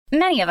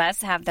Many of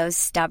us have those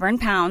stubborn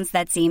pounds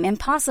that seem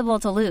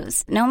impossible to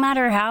lose, no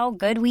matter how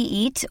good we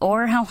eat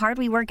or how hard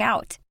we work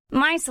out.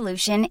 My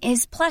solution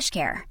is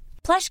PlushCare.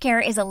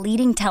 PlushCare is a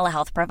leading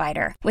telehealth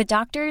provider with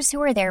doctors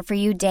who are there for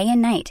you day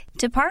and night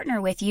to partner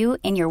with you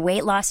in your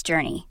weight loss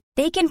journey.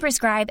 They can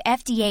prescribe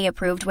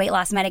FDA-approved weight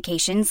loss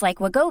medications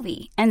like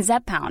Wegovy and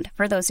Zepbound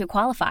for those who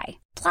qualify.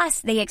 Plus,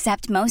 they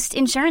accept most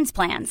insurance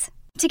plans.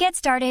 To get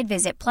started,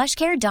 visit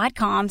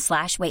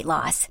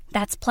plushcare.com/weightloss.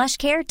 That's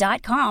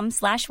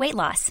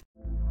plushcare.com/weightloss.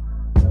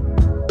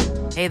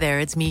 Hey there,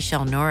 it's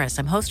Michelle Norris.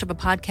 I'm host of a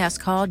podcast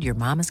called Your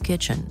Mama's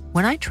Kitchen.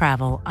 When I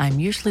travel, I'm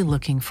usually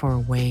looking for a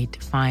way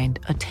to find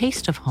a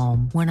taste of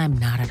home when I'm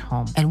not at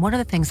home. And one of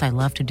the things I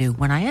love to do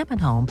when I am at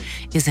home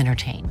is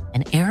entertain.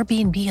 And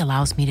Airbnb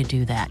allows me to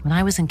do that. When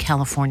I was in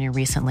California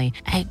recently,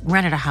 I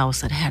rented a house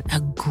that had a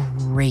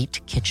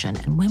great kitchen.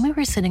 And when we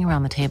were sitting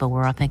around the table, we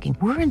were all thinking,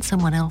 we're in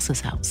someone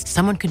else's house.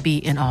 Someone could be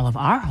in all of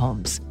our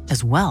homes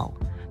as well.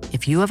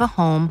 If you have a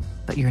home,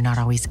 but you're not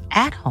always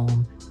at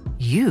home,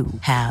 you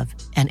have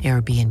an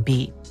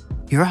Airbnb.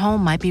 Your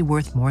home might be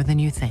worth more than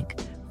you think.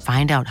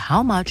 Find out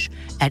how much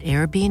at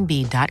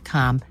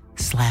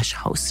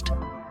airbnb.com/host.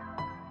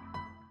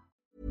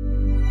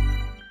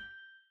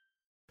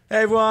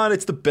 Hey everyone,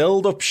 it's the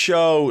build-up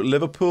show.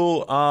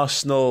 Liverpool,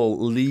 Arsenal,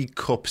 League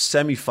Cup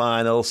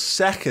semi-final,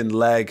 second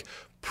leg.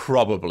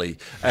 Probably.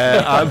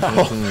 I'm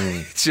Paul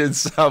Richard,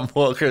 Sam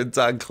Walker and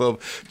Dan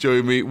Club.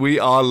 Join me. We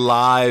are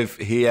live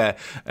here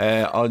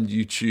on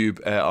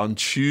YouTube on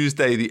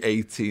Tuesday the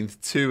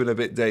 18th, 2 and a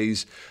bit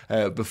days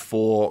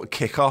before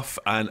kickoff.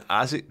 And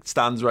as it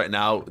stands right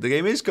now, the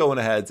game is going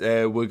ahead.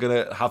 We're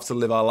going to have to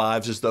live our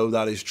lives as though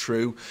that is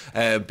true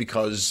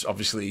because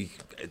obviously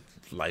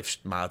life's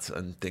mad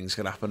and things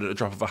can happen at a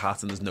drop of a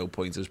hat, and there's no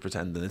point us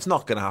pretending it's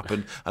not going to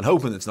happen and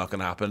hoping it's not going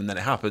to happen, and then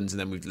it happens, and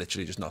then we've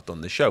literally just not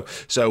done the show.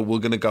 So we're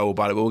going to go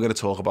about it, but we're going to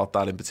talk about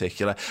that in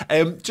particular.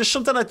 Just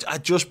something I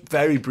just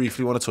very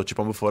briefly want to touch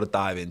upon before I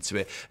dive into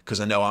it, because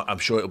I know I'm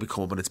sure it'll be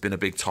coming up, and it's been a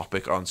big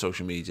topic on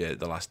social media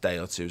the last day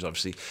or two. Is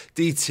obviously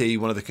DT,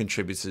 one of the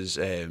contributors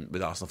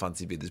with Arsenal Fan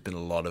TV. There's been a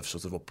lot of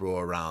sort of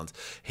uproar around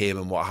him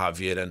and what have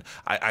you, and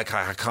I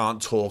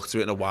can't talk to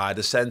it in a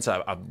wider sense.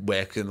 I've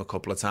worked with him a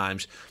couple of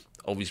times.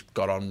 Always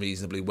got on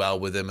reasonably well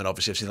with him, and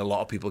obviously I've seen a lot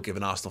of people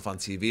giving Arsenal Fan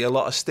TV a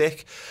lot of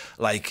stick.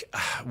 Like,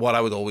 what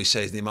I would always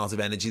say is the amount of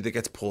energy that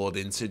gets poured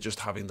into just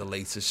having the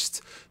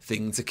latest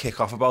thing to kick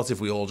off about.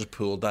 If we all just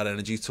pooled that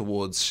energy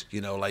towards, you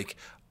know, like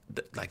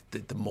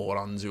the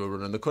morons who are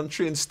running the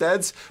country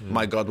instead,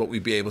 my God, what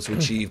we'd be able to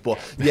achieve. But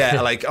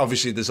yeah, like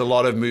obviously there's a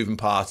lot of moving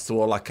parts to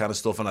all that kind of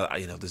stuff, and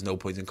there's no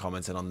point in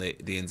commenting on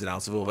the ins and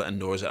outs of all of it, and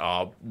nor is it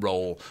our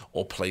role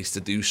or place to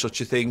do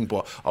such a thing.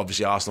 But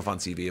obviously Arsenal Fan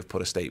TV have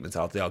put a statement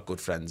out. They are good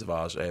friends of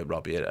ours,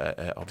 Robbie,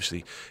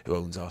 obviously, who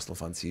owns Arsenal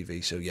Fan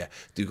TV. So yeah,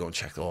 do go and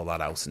check all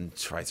that out and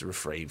try to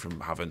refrain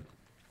from having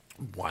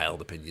wild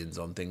opinions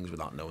on things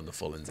without knowing the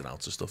full ins and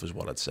outs of stuff is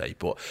what I'd say.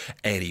 But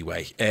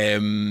anyway,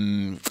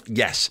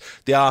 yes,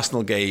 the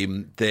Arsenal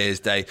game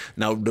Thursday.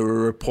 Now there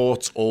are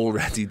reports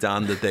already,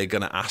 Dan, that they're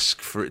going to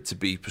ask for it to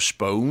be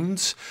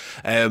postponed.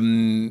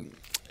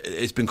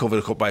 It's been covered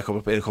in a couple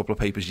of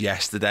papers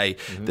yesterday.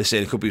 They're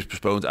saying it could be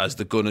postponed as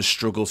the Gunners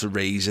struggle to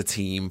raise a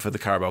team for the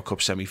Carabao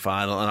Cup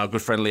semi-final. And our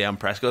good friend Leanne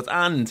Prescott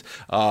and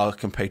our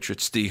compatriot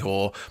Steve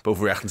Hoare both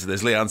reacting to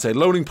this. Leanne said,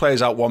 loaning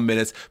players out 1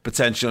 minute,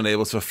 potentially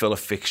unable to fulfill a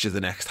fixture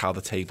the next, how the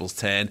tables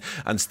turn.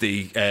 And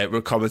Steve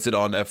commented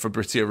on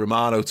Fabrizio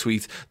Romano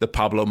tweet that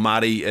Pablo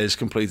Mari has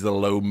completed a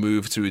loan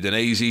move to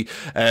Udinese.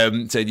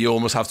 Said you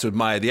almost have to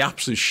admire the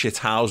absolute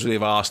shithousery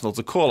of Arsenal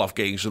to call off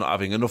games for not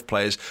having enough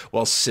players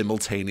while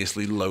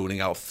simultaneously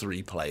loaning out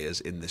 3 players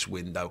in this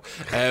window.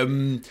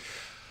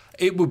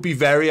 It would be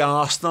very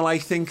Arsenal, I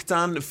think,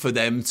 Dan, for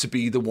them to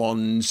be the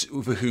ones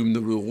for whom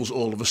the rules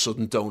all of a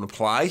sudden don't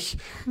apply,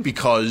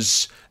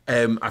 because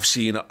I've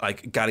seen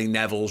like Gary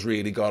Neville's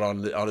really got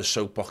on a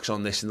soapbox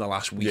on this in the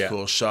last week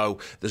or so.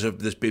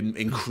 There's been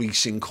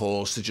increasing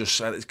calls to just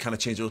kind of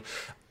change the rules.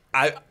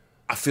 I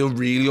feel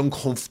really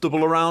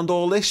uncomfortable around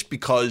all this,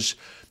 because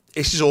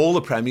this is all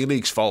the Premier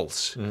League's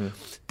fault.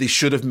 They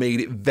should have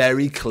made it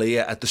very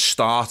clear at the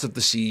start of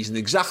the season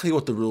exactly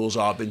what the rules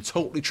are, been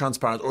totally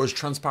transparent, or as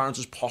transparent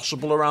as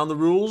possible around the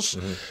rules.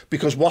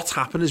 Because what's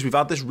happened is we've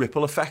had this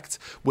ripple effect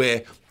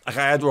where, like,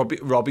 I had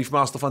Robbie from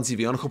Arsenal Fan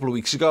TV on a couple of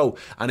weeks ago,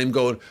 and him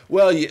going,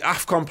 well, your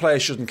AFCON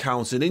players shouldn't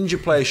count, and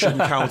injured players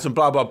shouldn't count, and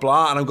blah, blah,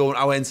 blah. And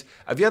I went,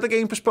 have you had the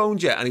game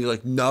postponed yet? And he was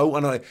like, no.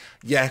 And I'm like,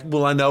 yeah,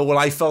 well, I know. Well,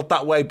 I felt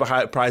that way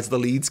prior to the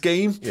Leeds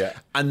game. Yeah.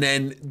 And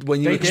then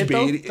when you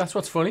experience... That's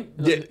what's funny.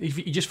 Yeah.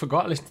 You just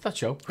forgot to listen to that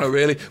show. Oh,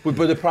 really? But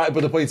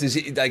the point is,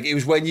 it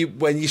was when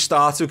you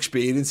start to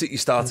experience it, you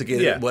start to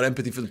get more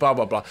empathy for the blah,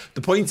 blah, blah.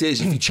 The point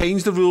is, if you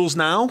change the rules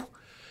now,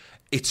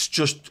 it's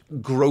just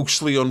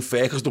grossly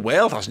unfair, because the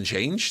world hasn't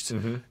changed.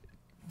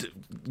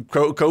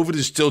 COVID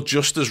is still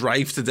just as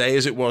rife today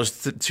as it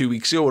was 2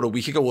 weeks ago or a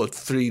week ago or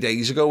 3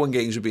 days ago when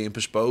games were being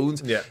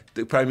postponed. Yeah.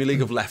 The Premier League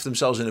have left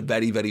themselves in a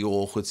very, very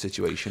awkward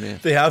situation here.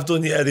 They have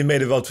done, yeah. They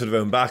made a rod for their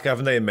own back,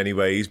 haven't they, in many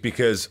ways?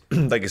 Because,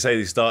 like I say,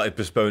 they started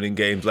postponing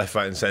games left,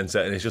 right and centre,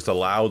 and it's just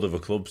allowed other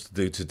clubs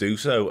to do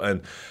so.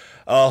 And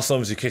Arsenal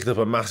obviously kicked up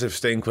a massive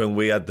stink when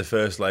we had the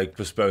first leg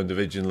postponed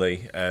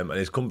originally, and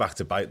it's come back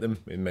to bite them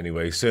in many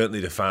ways. Certainly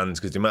the fans,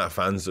 because the amount of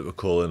fans that were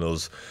calling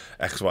us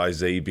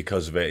XYZ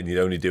because of it, and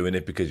you're only doing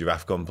it because your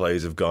AFCON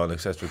players have gone,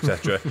 etc.,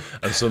 etc.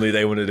 And suddenly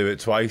they want to do it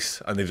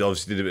twice, and they've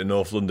obviously did it in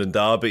North London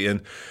Derby,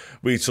 and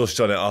we touched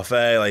on it off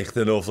air, like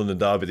the North London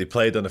Derby, they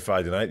played on a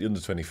Friday night, the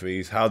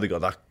under-23s. How they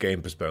got that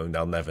game postponed,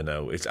 I'll never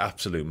know. It's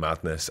absolute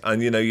madness.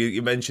 And, you know,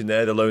 you mentioned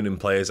there, the loaning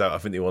players out. I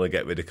think they want to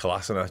get rid of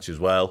Kolasinac as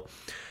well.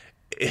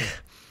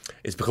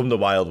 It's become the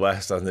Wild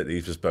West, hasn't it,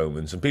 these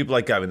postponements? And people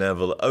like Gary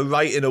Neville are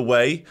right in a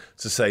way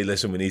to say,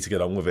 listen, we need to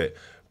get on with it.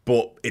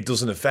 But it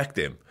doesn't affect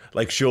him.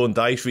 Like Sean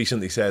Dyche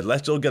recently said,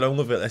 let's all get on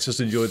with it. Let's just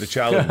enjoy the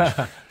challenge.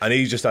 And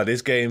he just had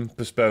his game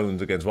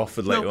postponed against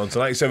Watford later on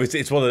tonight. So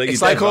it's one of the...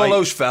 It's like all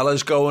those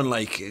fellas going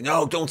like,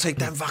 no, don't take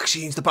them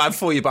vaccines. They're bad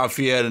for you, bad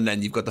for you. And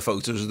then you've got the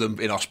photos of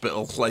them in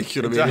hospital, like,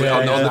 you know what I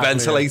mean? On the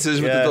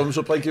ventilators with the thumbs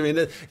up. Like, you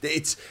mean,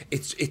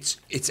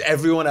 it's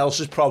everyone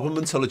else's problem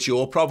until it's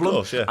your problem.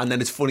 Course, yeah. And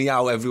then it's funny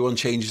how everyone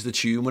changes the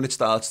tune when it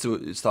starts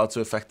to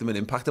affect them and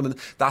impact them. And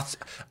that's,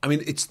 I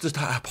mean, it's just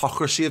a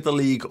hypocrisy of the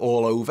league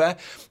all over.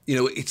 You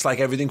know, it's like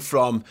everything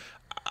from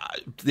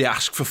they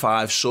ask for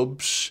 5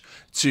 subs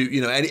to, you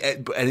know,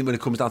 any when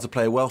it comes down to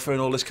player welfare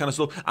and all this kind of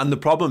stuff. And the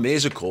problem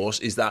is, of course,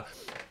 is that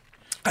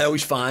I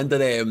always find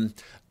that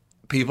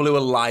people who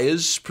are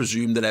liars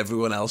presume that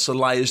everyone else are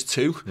liars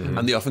too,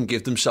 and they often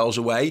give themselves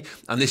away.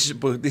 And this is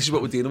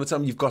what we're dealing with.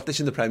 You've got this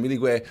in the Premier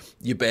League where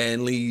your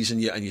Burnleys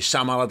and your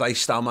Sam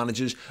Allardyce style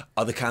managers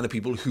are the kind of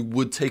people who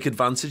would take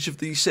advantage of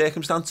these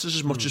circumstances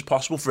as much as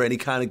possible for any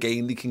kind of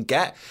gain they can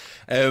get.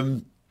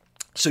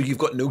 So you've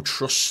got no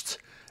trust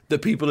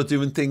that people are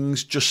doing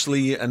things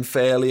justly and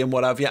fairly and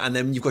what have you, and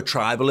then you've got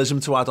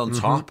tribalism to add on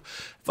top.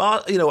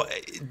 But, you know,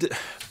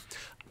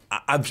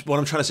 what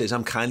I'm trying to say is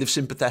I'm kind of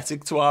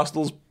sympathetic to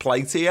Arsenal's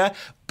plight here,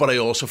 but I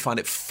also find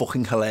it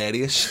fucking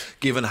hilarious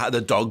given how the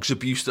dog's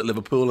abuse that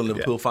Liverpool and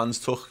Liverpool fans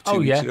took 2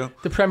 weeks ago.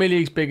 The Premier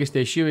League's biggest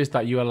issue is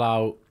that you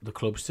allow the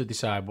clubs to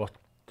decide what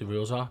the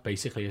rules are,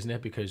 basically, isn't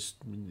it? Because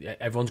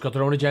everyone's got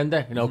their own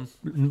agenda. You know,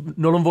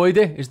 null and void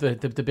is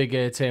the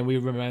big term we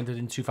remembered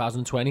in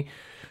 2020.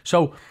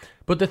 So,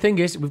 but the thing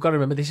is, we've got to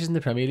remember this isn't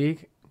the Premier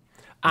League,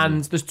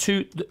 and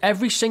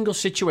every single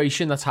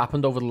situation that's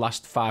happened over the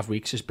last 5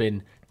 weeks has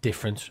been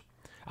different,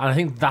 and I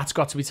think that's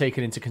got to be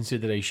taken into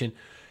consideration.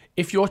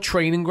 If your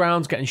training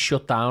ground's getting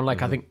shut down,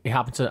 like I think it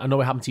happened to, I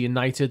know it happened to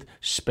United,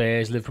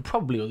 Spurs, Liverpool,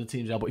 probably other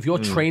teams as well, but if your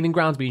training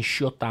ground's being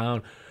shut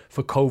down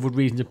for COVID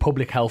reasons and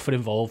public health are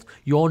involved,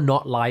 you're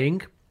not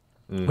lying.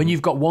 When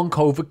you've got one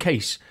COVID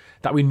case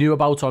that we knew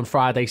about on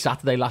Friday,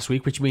 Saturday last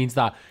week, which means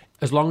that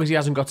as long as he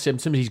hasn't got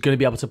symptoms, he's going to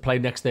be able to play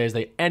next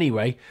Thursday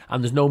anyway,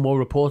 and there's no more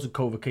reported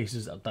COVID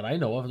cases that I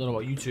know of. I don't know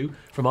about you two.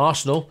 From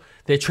Arsenal,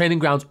 their training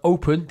ground's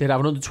open. They'd have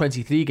an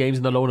under-23 games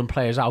and they're loaning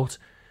players out.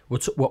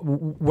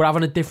 We're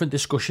having a different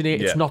discussion here.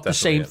 It's not the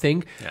same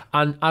thing. Yeah.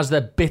 And as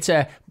the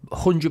bitter,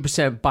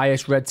 100%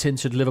 biased,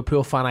 red-tinted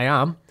Liverpool fan I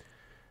am,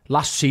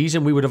 last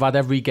season we would have had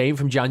every game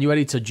from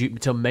January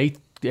to May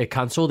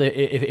cancelled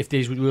if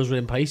these rules were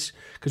in place,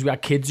 because we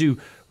had kids who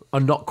are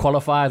not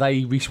qualified,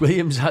 i.e. Reece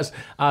Williams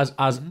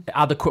as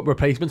adequate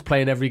replacements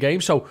playing every game.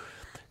 So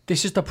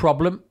this is the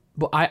problem.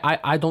 But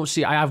I don't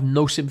see, I have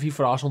no sympathy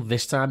for Arsenal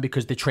this time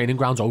because the training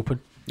ground's open.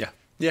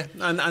 Yeah,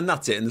 and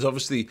that's it. And there's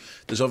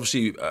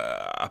obviously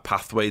a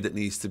pathway that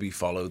needs to be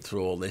followed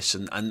through all this.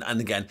 And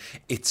again,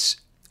 it's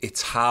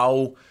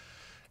how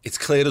it's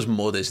clear as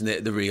mud, isn't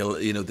it? The real,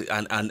 you know,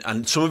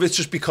 and some of it's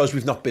just because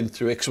we've not been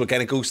through it. So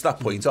again, it goes to that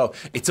point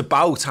of it's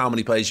about how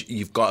many players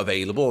you've got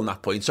available on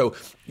that point. So,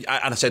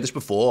 and I said this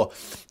before,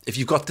 if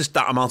you've got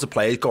that amount of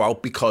players go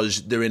out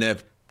because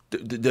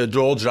they're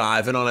all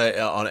driving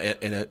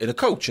in a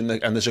coach and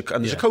there's a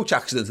coach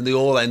accident and they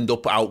all end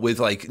up out with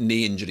like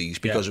knee injuries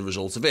because of a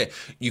result of it,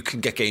 you can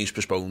get games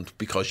postponed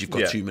because you've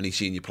got too many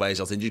senior players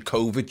out injured.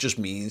 COVID just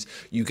means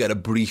you get a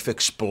brief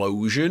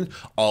explosion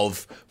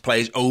of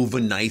players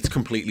overnight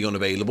completely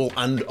unavailable,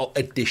 and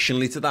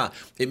additionally to that,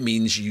 it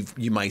means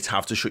you might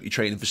have to shut your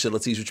training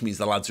facilities, which means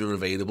the lads who are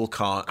available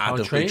can't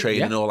adequately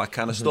train and all that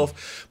kind of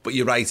stuff. But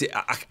you're right,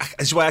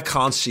 it's why I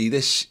can't see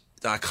this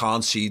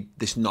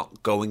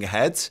not going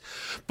ahead.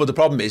 But the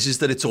problem is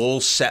that it's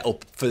all set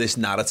up for this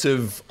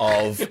narrative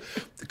of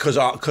because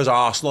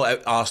Arsenal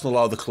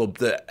are the club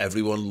that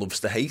everyone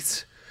loves to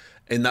hate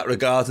in that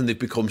regard, and they've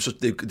become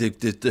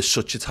they're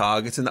such a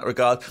target in that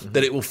regard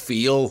that it will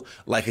feel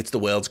like it's the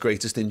world's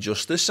greatest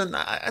injustice. And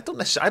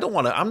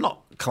I'm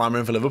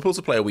clamouring for Liverpool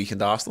to play a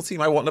weakened Arsenal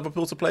team. I want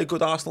Liverpool to play a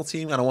good Arsenal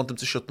team, and I want them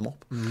to shut them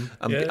up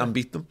and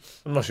beat them.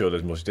 I'm not sure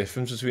there's much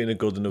difference between a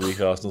good and a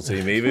weak Arsenal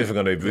team either, if I'm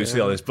going to be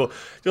brutally honest. But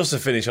just to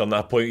finish on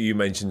that point you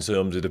mentioned in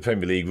terms of the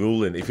Premier League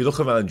ruling, if you look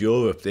around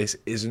Europe, this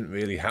isn't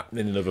really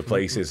happening in other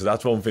places. So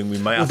that's one thing we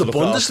might have to look at.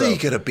 The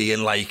Bundesliga are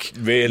being like,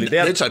 really,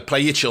 it's like,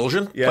 play your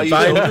children. Yeah,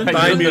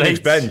 Bayern Munich's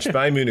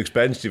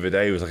bench the other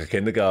day was like a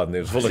kindergarten. It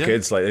was full of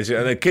kids like this,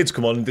 and the kids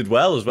come on and did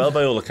well as well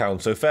by all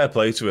accounts. So fair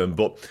play to him,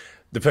 but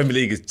the Premier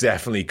League has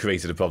definitely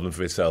created a problem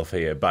for itself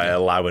here by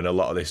allowing a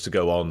lot of this to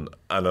go on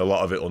and a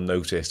lot of it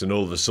unnoticed. And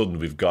all of a sudden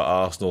we've got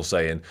Arsenal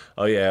saying,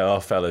 oh yeah,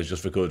 our fella's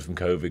just recovered from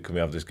COVID, can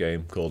we have this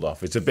game called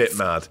off? It's a bit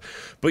mad.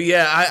 But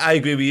yeah, I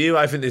agree with you.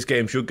 I think this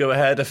game should go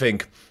ahead. I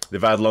think they've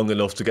had long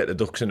enough to get the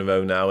ducks in a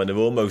row now, and they're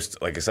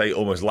almost, like I say,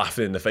 almost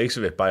laughing in the face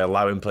of it by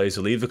allowing players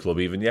to leave the club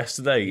even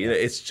yesterday. You know,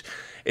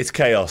 it's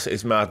chaos,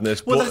 it's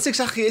madness. Well, that's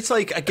exactly. It's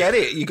like, I get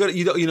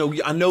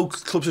it. I know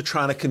clubs are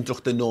trying to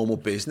conduct their normal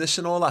business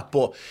and all that,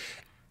 but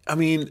I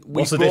mean,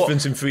 what's the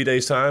difference in 3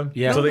 days' time?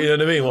 Yeah, so, you know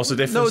what I mean. What's the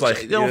difference?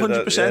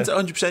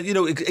 100%. You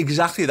know,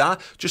 exactly that.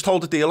 Just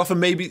hold the deal off,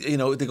 and maybe they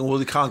go, well,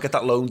 they can't get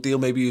that loan deal.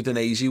 Maybe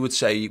Udinese would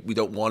say we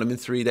don't want him in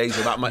 3 days,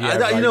 or that might.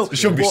 They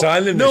shouldn't be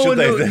signing him.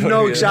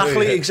 No,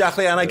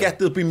 exactly. And I get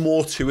there'll be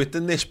more to it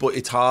than this, but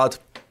it's hard.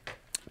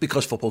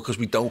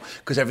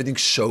 Because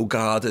everything's so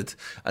guarded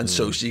and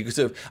so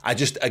secretive. I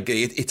just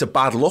agree. It's a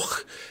bad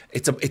look.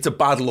 It's a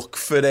bad look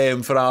for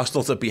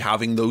Arsenal to be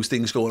having those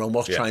things going on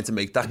whilst trying to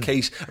make that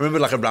case. I remember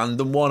like a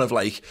random one of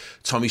like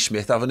Tommy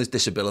Smith having his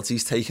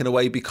disabilities taken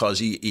away because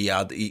he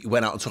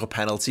went out and took a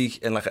penalty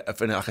in like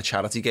a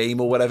charity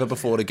game or whatever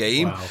before a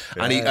game,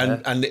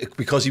 and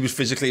because he was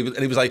physically, and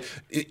he was like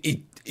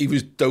he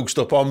was dosed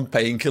up on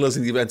painkillers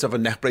and he went to have a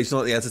neck brace and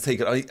all, he had to take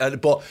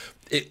it. But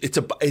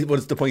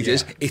what the point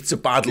is, it's a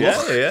bad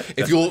look.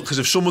 Because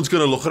if someone's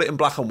going to look at it in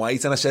black and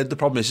white, and I said the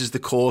problem is the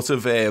court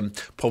of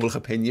public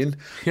opinion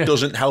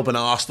doesn't help an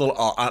Arsenal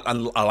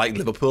and I like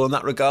Liverpool in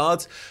that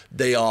regard.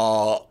 They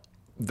are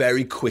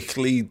very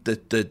quickly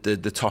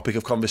the topic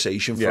of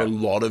conversation for a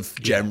lot of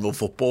general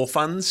football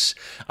fans,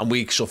 and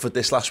we suffered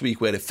this last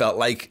week where it felt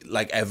like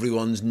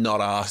everyone's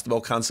not asked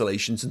about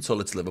cancellations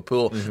until it's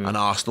Liverpool, and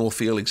Arsenal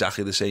feel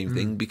exactly the same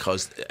thing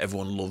because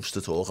everyone loves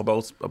to talk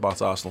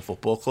about Arsenal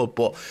Football Club.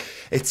 But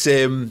it's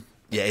it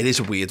is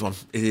a weird one.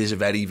 It is a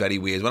very, very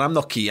weird one. I'm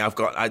not keen.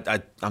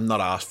 I'm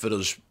not asked for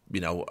us, you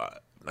know.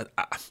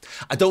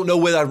 I don't know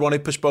whether I'd want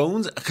it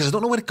postponed because I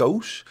don't know where it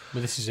goes.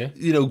 Well, this is it.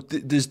 You know,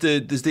 there's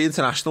the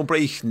international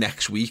break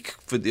next week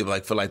for the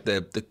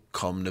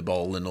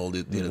CONMEBOL and all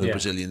the the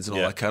Brazilians and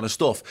all that kind of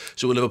stuff.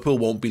 So Liverpool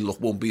won't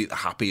be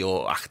happy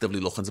or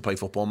actively looking to play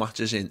football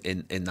matches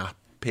in that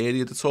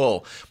period at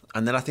all.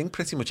 And then I think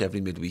pretty much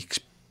every midweek's.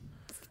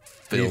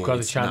 You've got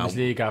the Champions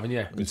League, haven't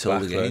you? Until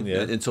the game,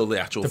 until the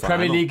actual. The final.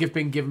 Premier League have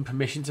been given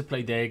permission to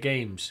play their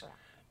games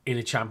in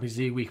a Champions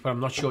League week, but I'm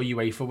not sure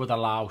UEFA would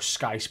allow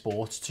Sky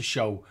Sports to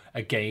show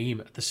a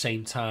game at the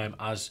same time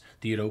as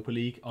the Europa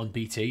League on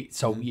BT.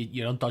 So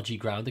you're on dodgy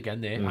ground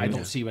again there. I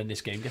don't see when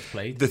this game gets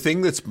played. The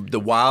thing that's the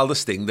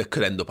wildest thing that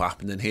could end up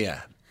happening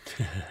here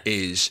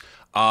is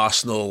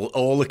Arsenal,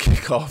 all the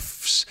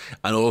kickoffs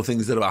and all the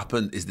things that have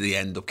happened is they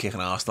end up kicking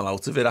Arsenal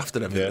out of it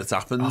after everything that's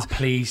happened. Oh,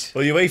 please.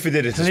 Well, UEFA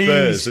did it to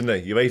Spurs, didn't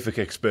they? UEFA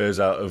kicked Spurs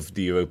out of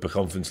the Europa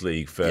Conference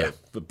League for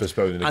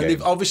postponing the game.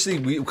 And obviously,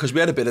 because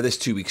we had a bit of this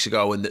 2 weeks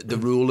ago, and the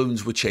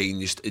rulings were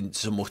changed in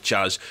so much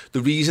as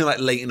the reason like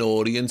Leyton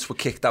Orient were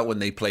kicked out when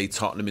they played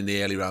Tottenham in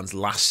the early rounds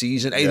last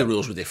season. The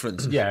rules were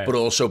different, but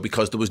also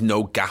because there was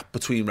no gap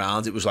between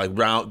rounds. It was like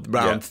round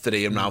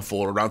 3 and round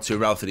 4, or round 2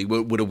 and round 3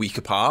 were a week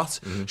apart,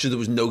 so there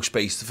was no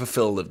space to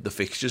fulfill the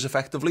fixtures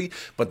effectively.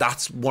 But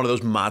that's one of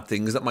those mad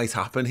things that might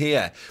happen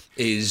here,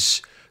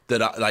 is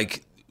that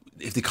like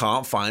if they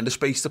can't find a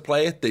space to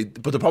play it,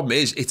 but the problem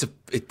is it's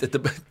 0-0 at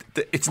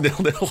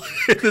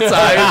the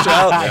time as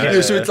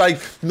well. So it's like,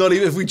 not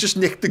even if we just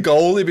nicked the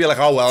goal, they'd be like,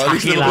 oh well, at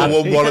least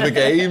Liverpool won one of the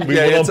game. We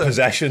won on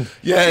possession.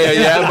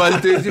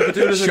 But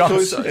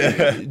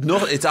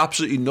it's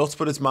absolutely nuts,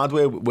 but it's mad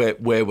where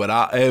we're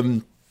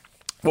at.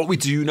 What we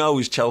do know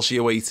is Chelsea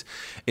await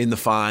in the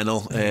final.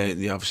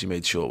 They obviously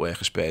made short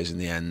work of Spurs in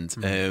the end.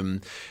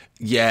 I'm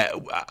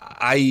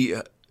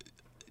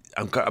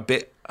got a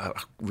bit. I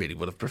really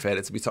would have preferred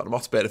it to be Tottenham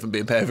Hotspur, if I'm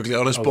being perfectly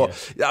honest.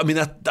 I mean,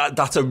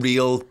 that's a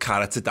real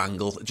carrot to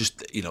dangle.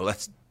 Just,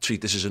 let's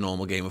treat this as a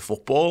normal game of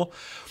football.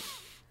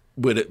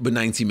 We're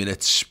 90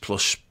 minutes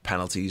plus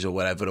penalties or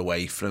whatever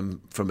away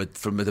from a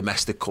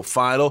domestic cup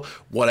final.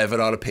 Whatever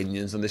our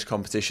opinions on this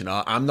competition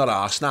are, I'm not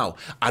arsed now.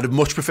 I'd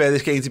much prefer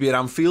this game to be at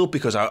Anfield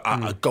because I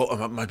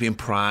might be in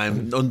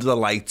prime under the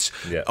lights.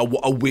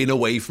 A win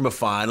away from a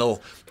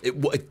final.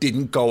 It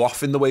didn't go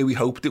off in the way we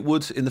hoped it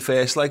would in the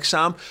first leg,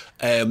 Sam,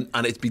 and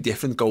it'd be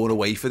different going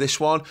away for this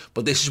one.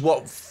 But this is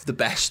what the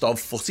best of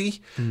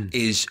footy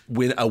is: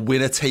 a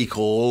winner take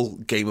all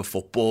game of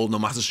football, no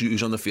matter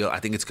who's on the field. I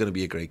think it's going to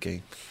be a great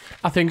game.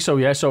 I think so,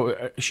 yeah.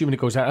 So assuming it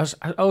goes out,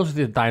 also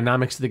the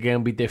dynamics of the game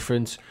will be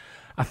different.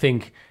 I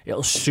think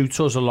it'll suit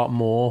us a lot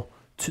more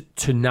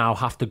to now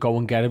have to go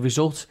and get a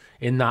result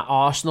in that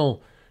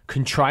Arsenal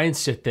can try and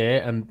sit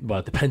there and, well,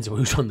 it depends on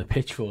who's on the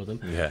pitch for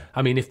them. Yeah.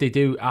 I mean, if they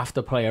do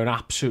after play an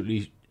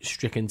absolutely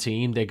stricken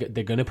team, they're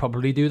going to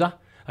probably do that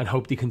and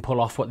hope they can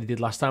pull off what they did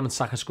last time and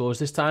Saka scores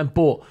this time.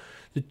 But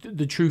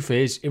the truth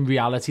is, in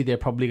reality, they're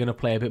probably going to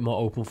play a bit more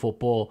open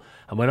football.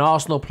 And when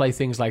Arsenal play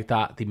things like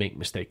that, they make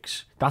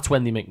mistakes. That's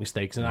when they make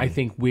mistakes. And I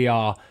think we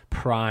are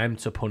primed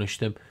to punish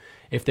them.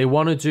 If they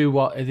want to do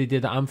what they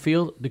did at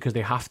Anfield, because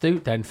they have to,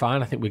 then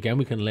fine. I think, again,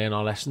 we can learn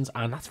our lessons.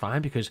 And that's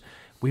fine, because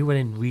we were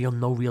in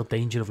no real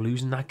danger of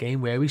losing that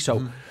game, were we?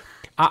 So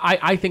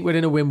I think we're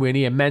in a win-win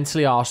here.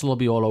 Mentally, Arsenal will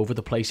be all over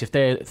the place. If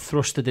they're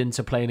thrusted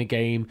into playing a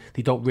game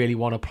they don't really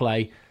want to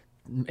play,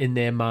 in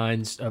their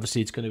minds,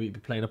 obviously it's going to be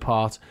playing a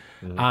part.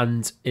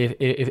 And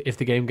if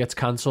the game gets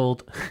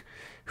cancelled,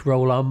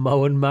 roll on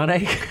Mo and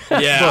Mane.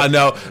 Yeah, I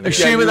know.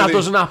 Assuming that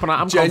doesn't happen,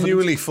 I'm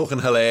genuinely confident.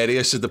 fucking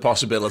hilarious is the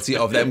possibility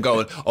of them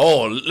going,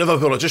 oh,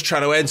 Liverpool are just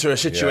trying to enter a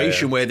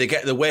situation where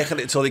they're working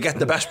it until they get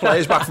the best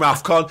players back from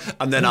AFCON,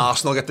 and then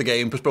Arsenal get the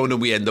game postponed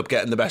and we end up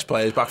getting the best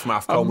players back from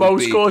AFCON. And Mo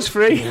scores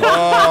 3.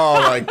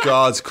 Oh my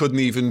God, couldn't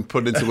even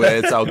put into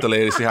words how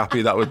deliriously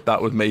happy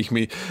that would make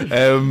me.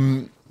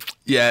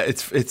 Yeah,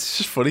 it's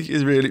just funny.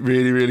 It's really,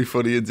 really, really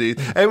funny indeed.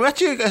 We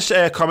actually got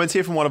a comment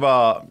here from one of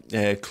our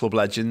club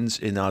legends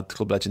in our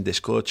Club Legend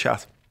Discord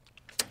chat,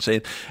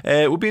 saying,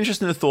 would be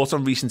interested in the thoughts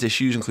on recent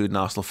issues, including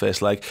Arsenal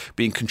first leg,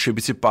 being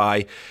contributed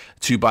by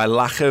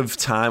lack of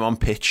time on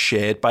pitch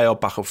shared by our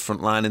backup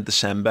front line in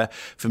December.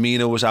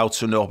 Firmino was out,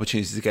 so no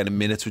opportunity to get a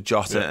minute with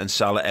Jota, and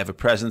Salah ever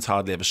present,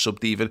 hardly ever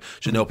subbed even,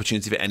 so no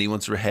opportunity for anyone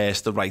to rehearse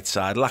the right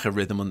side. Lack of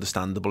rhythm,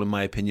 understandable in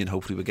my opinion.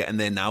 Hopefully we're getting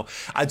there now.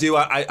 I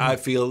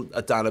feel,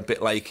 Dan, a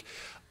bit like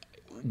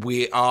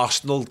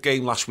Arsenal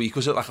game last week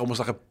was almost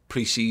like a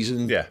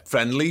pre-season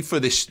friendly for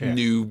this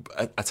new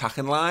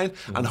attacking line,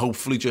 and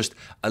hopefully just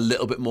a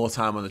little bit more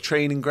time on the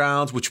training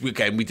grounds, which we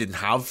didn't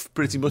have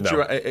pretty much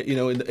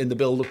in the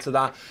build up to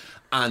that,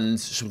 and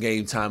some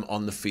game time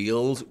on the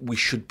field. We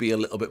should be a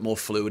little bit more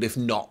fluid, if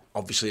not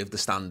obviously of the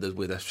standard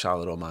with a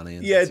Salah or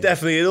Mane. Yeah,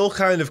 definitely. It all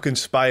kind of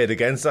conspired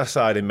against that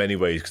side in many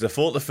ways, because I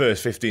thought the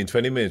first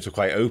 15-20 minutes were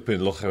quite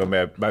open. Look, I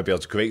might be able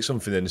to create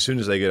something, and as soon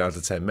as they go down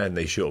to 10 men,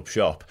 they shut up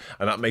shop,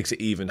 and that makes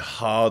it even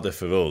harder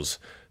for us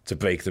to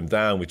break them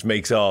down, which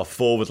makes our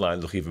forward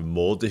line look even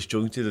more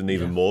disjointed and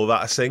even more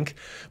out of sync.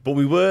 But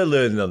we were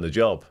learning on the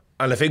job.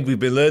 And I think we've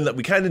been learning that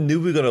we kind of knew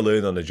we were going to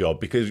learn on the job,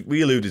 because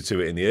we alluded to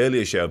it in the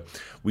earlier show.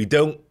 We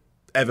don't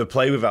ever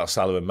play without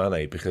Salah and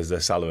Mane because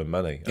they're Salah and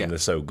Mane and they're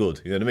so good.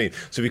 You know what I mean?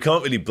 So we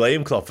can't really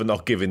blame Klopp for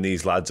not giving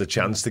these lads a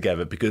chance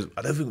together, because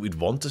I don't think we'd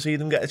want to see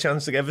them get a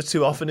chance together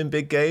too often in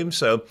big games.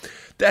 So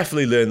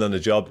definitely learn on the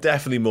job,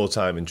 definitely more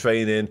time in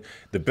training.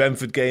 The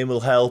Brentford game will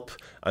help,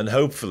 and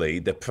hopefully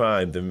they're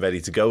primed and ready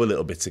to go a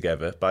little bit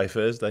together by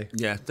Thursday.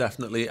 Yeah,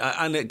 definitely.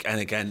 And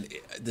again,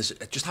 there's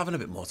just having a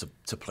bit more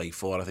to play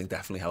for, I think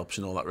definitely helps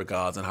in all that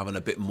regard, and having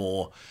a bit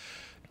more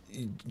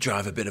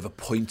drive, a bit of a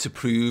point to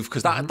prove,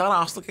 because that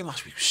Arsenal game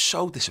last week was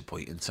so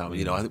disappointing, Sam.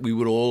 You know, I think we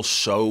were all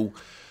so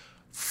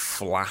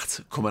flat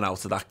coming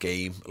out of that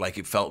game. Like,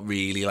 it felt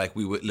really like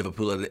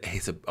Liverpool had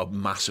hit a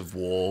massive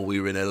wall. We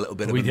were in a little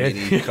bit of a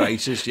mini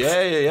crisis.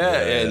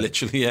 Yeah,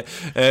 literally.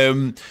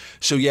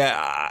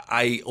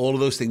 So all of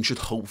those things should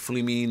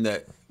hopefully mean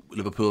that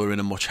Liverpool are in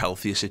a much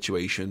healthier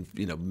situation,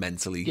 you know,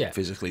 mentally,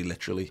 physically,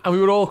 literally. And we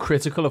were all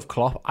critical of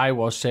Klopp. I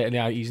was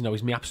certainly. He's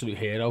my absolute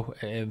hero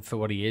for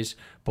what he is.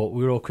 But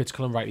we were all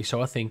critical, and rightly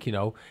so. I think, you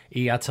know,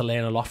 he had to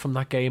learn a lot from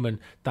that game, and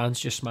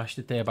Dan's just smashed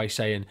it there by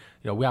saying,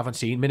 you know, we haven't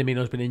seen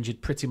Minamino's been injured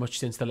pretty much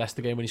since the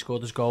Leicester game when he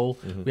scored his goal.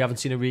 We haven't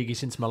seen Origi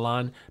since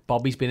Milan.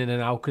 Bobby's been in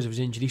and out because of his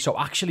injury. So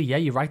actually,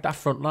 you're right. That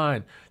front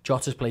line,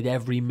 Jota's played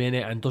every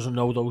minute and doesn't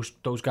know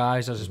those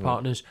guys as his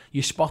partners.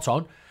 You're spot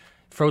on.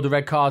 Throw the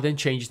red card in,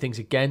 changes things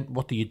again.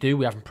 What do you do?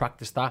 We haven't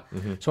practiced that.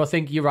 So I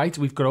think you're right.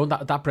 We've grown.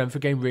 That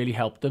Brentford game really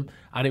helped them.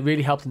 And it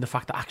really helped in the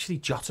fact that actually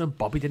Jota and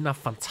Bobby didn't have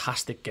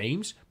fantastic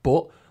games,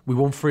 but we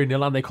won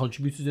 3-0 and they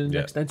contributed in the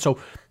next end. So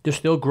there's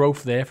still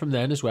growth there from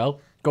then as well.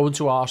 Going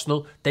to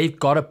Arsenal, their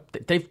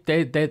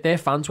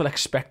fans will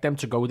expect them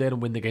to go there and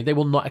win the game. They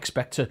will not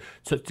expect to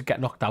get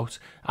knocked out.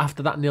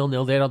 After that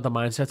 0-0, they're on the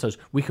mindset as,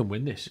 we can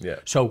win this.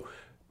 So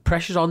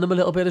pressure's on them a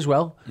little bit as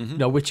well, you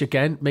know, which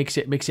again makes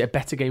it a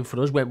better game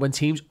for us. When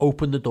teams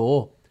open the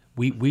door,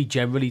 we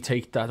generally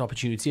take that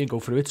opportunity and go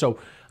through it. So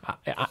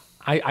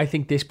I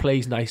think this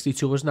plays nicely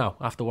to us now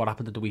after what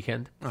happened at the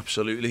weekend.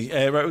 Absolutely.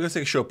 Right, we're going to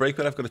take a short break,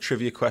 but I've got a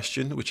trivia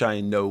question, which I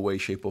in no way,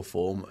 shape or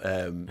form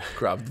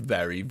grabbed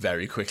very,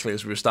 very quickly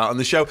as we were starting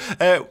the show.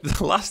 The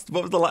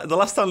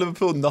last time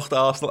Liverpool knocked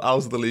Arsenal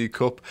out of the League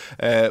Cup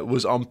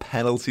was on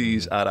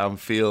penalties at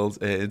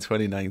Anfield in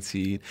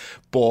 2019.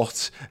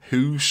 But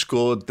who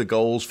scored the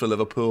goals for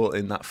Liverpool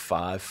in that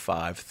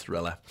 5-5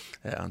 thriller?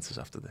 Answers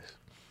after this.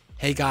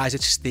 Hey guys,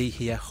 it's Steve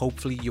here.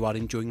 Hopefully you are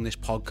enjoying this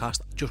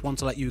podcast. Just want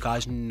to let you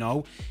guys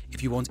know,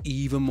 if you want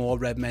even more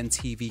Redmen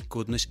TV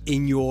goodness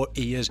in your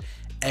ears,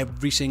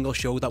 every single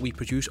show that we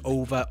produce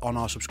over on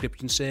our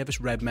subscription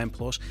service, Redmen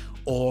Plus,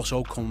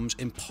 also comes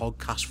in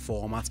podcast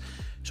format.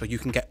 so you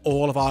can get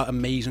all of our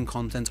amazing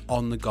content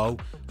on the go.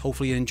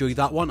 Hopefully you enjoyed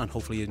that one, and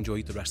hopefully you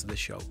enjoyed the rest of this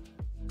show.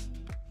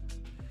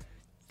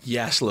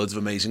 Yes, loads of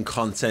amazing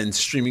content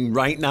streaming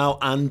right now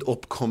and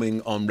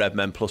upcoming on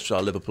Redmen Plus,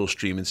 our Liverpool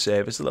streaming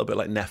service. A little bit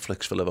like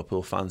Netflix for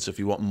Liverpool fans. So if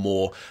you want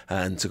more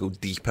and to go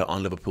deeper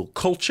on Liverpool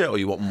culture, or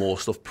you want more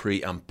stuff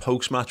pre and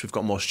post match, we've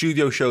got more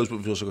studio shows, but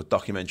we've also got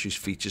documentaries,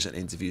 features and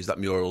interviews. That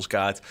Murals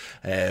Guide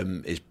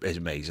is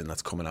amazing.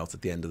 That's coming out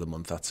at the end of the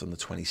month. That's on the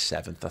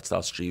 27th. That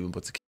starts streaming.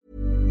 But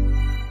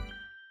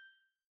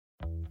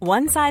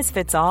One size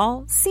fits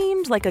all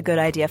seemed like a good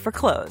idea for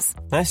clothes.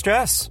 Nice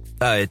dress.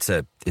 It's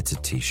a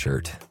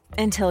t-shirt.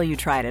 Until you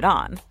tried it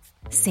on.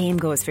 Same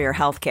goes for your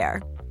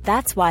healthcare.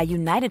 That's why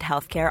United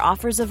Healthcare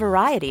offers a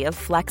variety of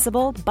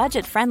flexible,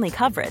 budget-friendly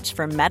coverage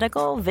for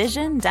medical,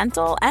 vision,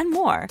 dental, and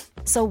more.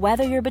 So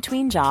whether you're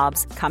between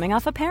jobs, coming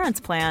off a parent's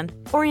plan,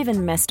 or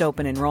even missed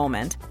open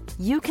enrollment,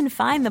 you can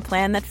find the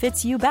plan that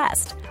fits you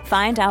best.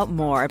 Find out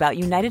more about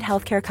United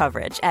Healthcare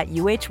coverage at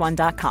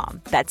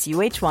uh1.com. That's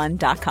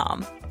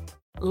uh1.com.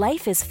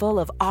 Life is full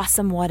of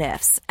awesome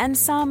what-ifs, and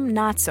some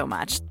not so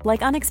much,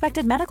 like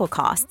unexpected medical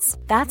costs.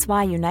 That's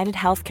why United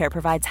Healthcare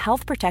provides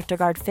Health Protector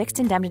Guard fixed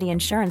indemnity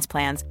insurance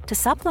plans to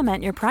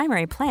supplement your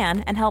primary plan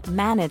and help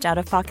manage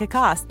out-of-pocket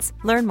costs.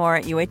 Learn more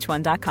at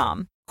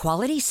uh1.com.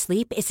 Quality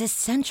sleep is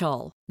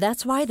essential.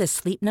 That's why the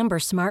Sleep Number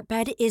Smart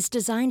Bed is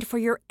designed for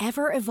your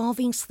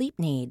ever-evolving sleep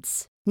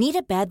needs. Need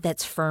a bed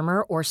that's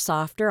firmer or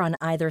softer on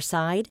either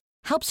side?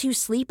 Helps you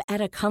sleep at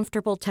a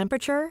comfortable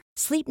temperature?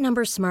 Sleep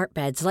Number Smart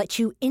Beds let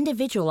you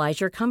individualize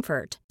your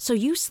comfort, so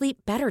you sleep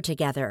better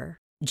together.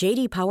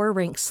 J.D. Power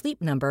ranks Sleep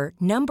Number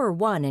number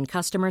 1 in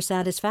customer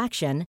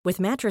satisfaction with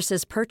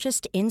mattresses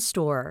purchased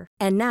in-store.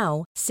 And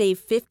now, save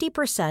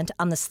 50%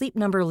 on the Sleep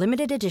Number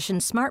Limited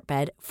Edition Smart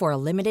Bed for a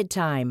limited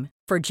time.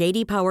 For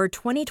J.D. Power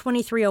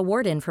 2023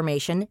 award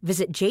information,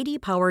 visit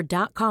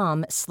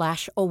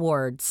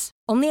jdpower.com/awards.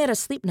 Only at a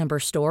Sleep Number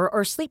store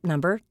or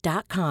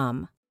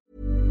sleepnumber.com.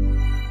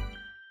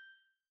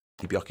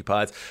 Keep You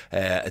Occupied,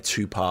 a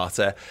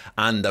two-parter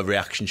and a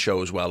reaction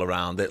show as well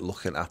around it,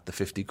 looking at the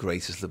 50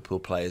 greatest Liverpool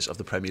players of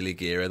the Premier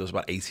League era. There was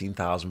about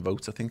 18,000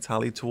 votes, I think,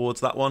 tallied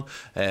towards that one.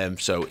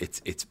 So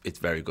it's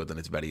very good and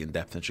it's very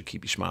in-depth and should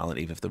keep you smiling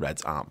even if the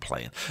Reds aren't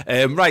playing.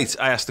 Right,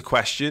 I asked the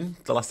question.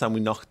 The last time we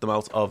knocked them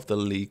out of the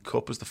League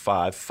Cup was the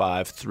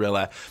 5-5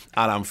 thriller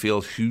at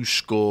Anfield. Who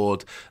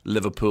scored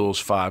Liverpool's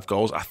 5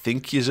 goals? I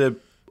think you're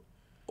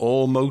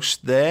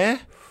almost there.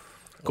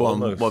 Go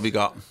on, what have you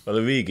got? Well,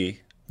 Origi.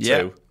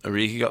 Yeah, 2.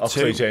 Origi got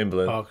 2.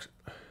 Oxlade-Chamberlain.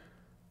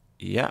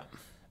 Yeah.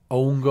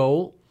 Own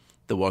goal.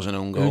 There was an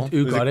own goal.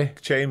 Who got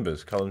it?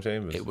 Chambers, Callum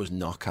Chambers. It was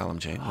not Callum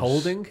Chambers.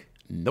 Holding?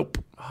 Nope.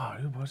 Oh,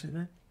 who was it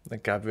then?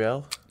 Like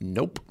Gabriel.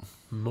 Nope.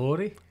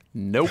 Mori?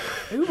 Nope.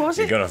 Who was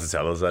it? You're going to have to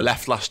tell us then.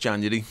 Left last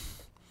January.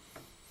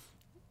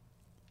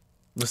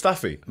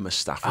 Mustafi.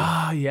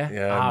 Ah, yeah.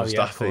 Yeah,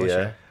 Mustafi,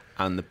 yeah.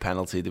 And the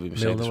penalty, did we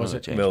say Milner, this was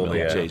one?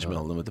 it? James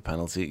Milner with the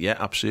penalty. Yeah,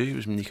 absolutely. It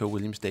was Nico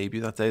Williams' debut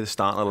that day. The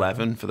starting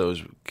 11, for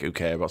those who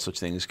care about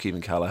such things,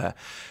 Kevin Kelleher,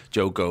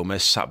 Joe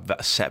Gomez, Sepp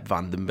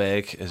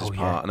Vandenberg as his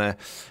partner,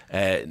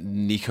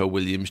 Nico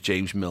Williams,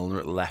 James Milner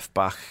at left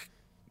back,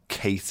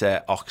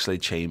 Keita,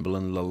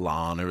 Oxlade-Chamberlain,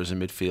 Lallana as a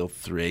midfield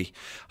 3,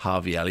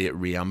 Harvey Elliott,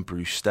 Ryan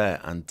Brewster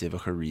and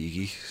Divock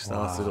Origi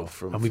started up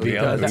from And we beat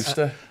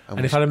Brewster.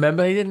 And if I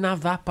remember, they didn't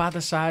have that bad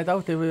a side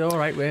out. They were all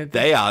right with.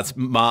 They had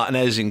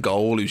Martinez in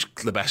goal, who's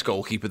the best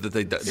goalkeeper that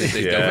they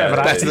Yeah.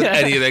 better than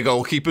any of their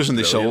goalkeepers, and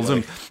they sold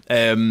him.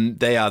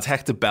 They had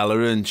Hector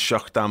Bellerin,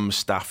 Shockdam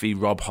Mustafi,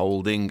 Rob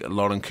Holding,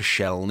 Lauren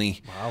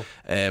Koscielny,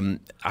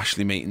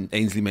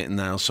 Ainsley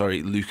Maitland-Niles,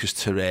 Lucas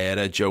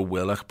Torreira, Joe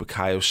Willock,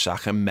 Bukayo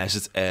Saka,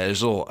 Mesut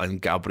Ozil,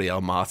 and Gabriel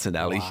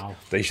Martinelli. Wow.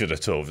 They should have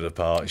tore the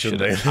apart,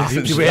 shouldn't they?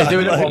 You were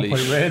doing it at one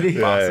point, really.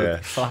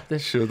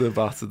 Battered. Should have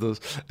battered us.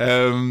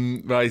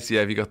 Right,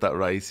 yeah, if you got that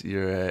right,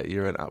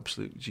 you're an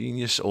absolute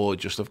genius, or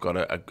just have got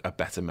a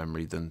better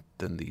memory than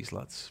these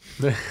lads.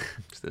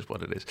 That's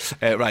what it is.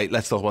 Right,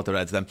 let's talk about the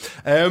Reds then.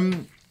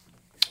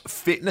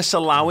 Fitness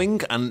allowing,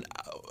 and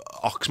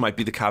Ox might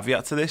be the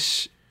caveat to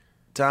this,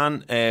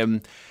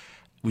 Dan.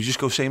 We just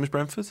go same as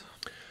Brentford?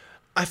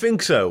 I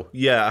think so.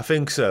 Yeah, I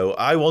think so.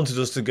 I wanted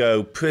us to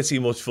go pretty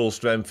much full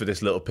strength for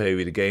this little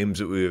period of games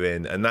that we were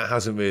in, and that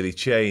hasn't really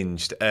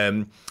changed.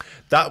 What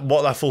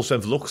that full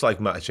strength looks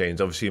like might have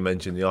changed. Obviously, you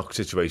mentioned the Ox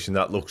situation.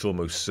 That looks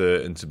almost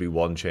certain to be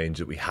one change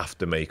that we have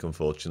to make,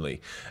 unfortunately.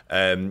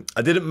 I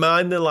didn't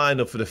mind the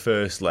lineup for the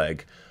first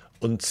leg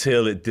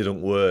until it didn't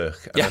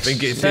work. And Yes, I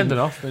think it's sending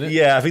off, didn't it?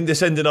 Yeah, I think the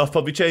sending off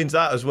probably changed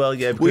that as well.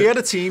 Yeah, We had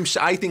a team,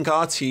 I think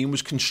our team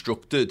was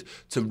constructed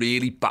to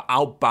really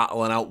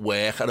out-battle and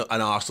outwork an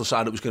Arsenal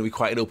side. It was going to be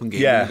quite an open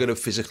game. Yeah. We were going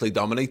to physically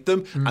dominate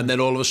them. And then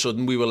all of a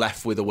sudden we were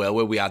left with a well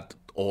where we had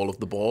all of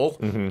the ball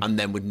and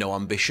then with no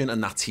ambition,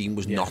 and that team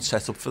was not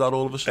set up for that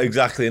all of a sudden.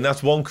 Exactly, and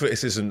that's one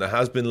criticism that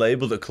has been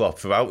labelled at Klopp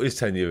throughout his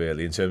tenure,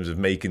 really, in terms of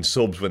making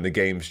subs when the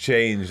game's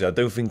changed. I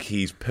don't think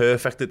he's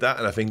perfect at that,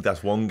 and I think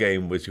that's one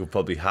game which you'll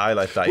probably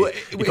highlight that. Well,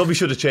 he probably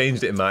should have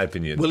changed it, in my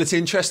opinion. Well, it's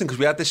interesting because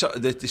we had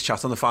this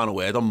chat on the final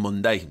word on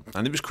Monday,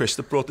 and it was Chris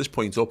that brought this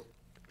point up.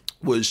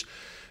 was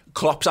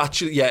Klopp's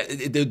actually,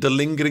 the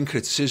lingering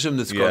criticism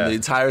that's gone the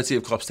entirety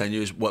of Klopp's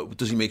tenure is, what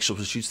does he make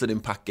substitutes that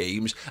impact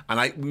games?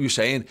 And we were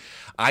saying,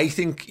 I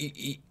think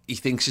he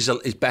thinks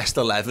his best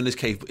 11 is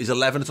capable. His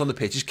 11 that's on the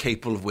pitch is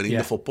capable of winning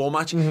the football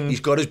match. He's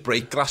got his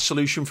break glass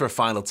solution for a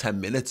final 10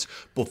 minutes,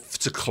 but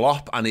to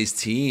Klopp and his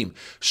team,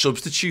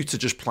 substitutes are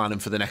just planning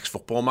for the next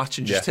football match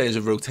and just in terms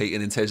of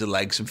rotating in terms of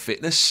legs and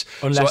fitness.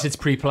 Unless it's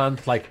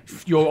pre-planned, like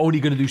you're only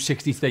going to do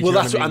 60 stages.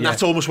 Well,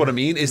 that's almost what I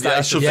mean. Is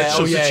that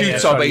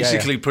substitutes are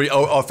basically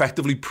or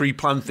effectively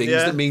pre-planned things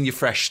that mean you're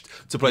fresh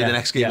to play the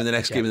next game and the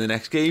next game and the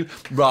next game,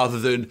 rather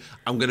than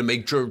I'm going to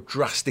make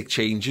drastic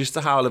changes to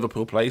how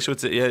Liverpool play. So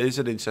it's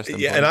an interesting.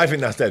 Yeah, and I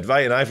think that's dead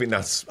right, and I think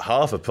that's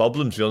half a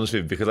problem, to be honest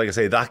with you, because like I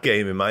say, that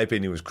game in my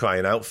opinion was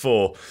crying out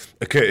for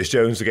a Curtis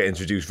Jones to get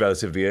introduced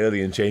relatively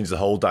early and change the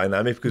whole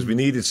dynamic, because we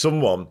needed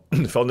someone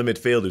from the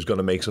midfield who's going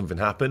to make something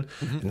happen,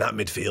 and that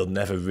midfield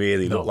never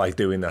really looked like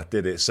doing that,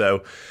 did it?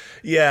 So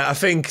yeah, I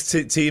think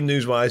team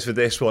news wise for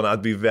this one,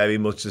 I'd be very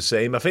much the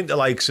same. I think the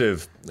likes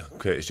of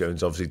Curtis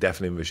Jones obviously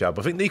definitely with a shout,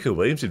 but I think Nico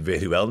Williams did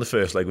really well in the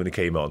first leg when he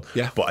came on,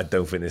 but I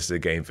don't think this is a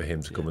game for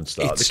him to come and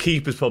start. The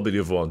keeper's probably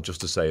the other one,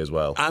 just to say as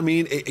well. I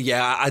mean,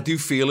 I do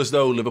feel as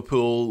though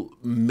Liverpool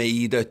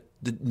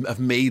have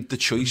made the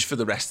choice for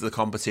the rest of the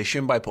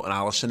competition by putting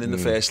Alisson in the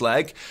first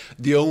leg.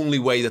 The only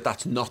way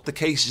that's not the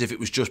case is if it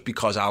was just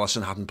because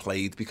Alisson hadn't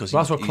played. Because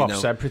that's what Klopp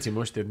said pretty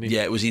much, didn't he?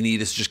 Yeah, it was he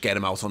needed to just get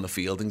him out on the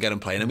field and get him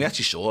playing. And we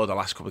actually saw the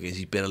last couple of games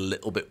he's been a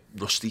little bit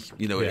rusty.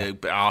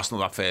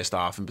 Arsenal that first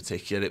half in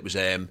particular, it was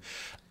a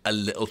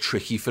little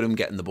tricky for him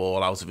getting the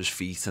ball out of his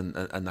feet and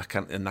that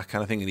kind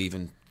of thing. And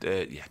even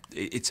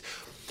it's.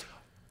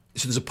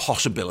 So there's a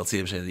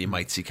possibility of saying that you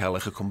might see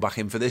Kelleher come back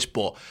in for this,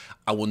 but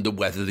I wonder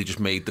whether they just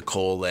made the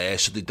call there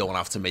so they don't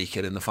have to make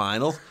it in the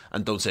final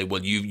and don't say, well,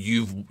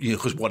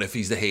 because what if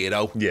he's the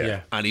hero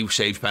and he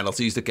saves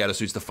penalties that get us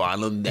through to the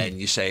final, and then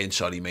you're saying,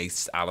 sorry mate,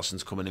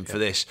 Alisson's coming in for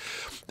this.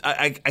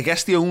 I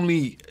guess the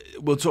only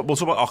we'll talk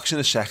about Ox in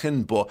a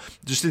second, but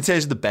just in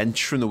terms of the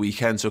bench from the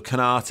weekend, so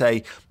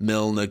Konate,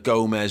 Milner,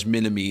 Gomez,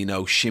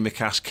 Minamino,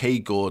 Shimikas, Kay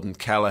Gordon,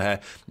 Kelleher,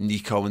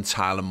 Nico and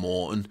Tyler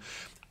Morton.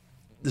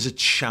 There's a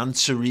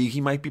chance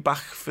Origi might be back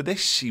for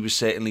this. He was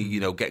certainly,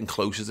 getting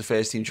closer to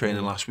first team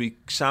training last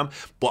week, Sam.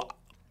 But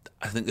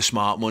I think the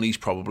smart money's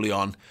probably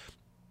on.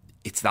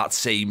 It's that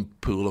same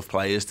pool of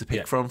players to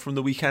pick from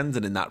the weekend,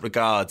 and in that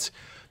regard,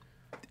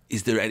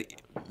 is there any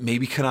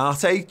maybe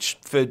Konate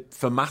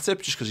for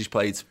Matip just because he's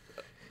played?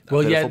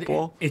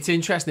 Football? It's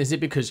interesting, isn't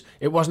it? Because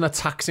it wasn't a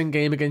taxing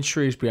game against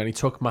Shrewsbury, and he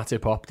took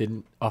Matip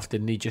off,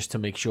 didn't he, just to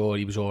make sure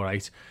he was all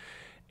right.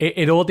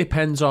 It all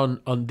depends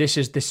on this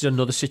is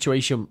another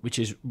situation which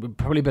is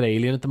probably a bit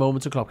alien at the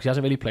moment to Klopp, because he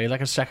hasn't really played like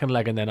a second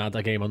leg and then had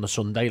a game on the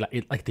Sunday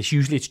like this.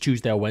 Usually it's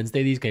Tuesday or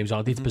Wednesday, these games,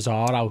 aren't they? It's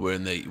bizarre how we're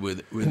in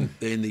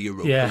the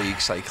Europa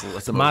League cycle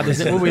at the moment. Mad,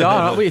 isn't it? Well, we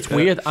are, aren't we? It's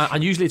weird,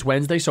 and usually it's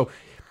Wednesday, so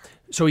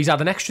he's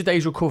had an extra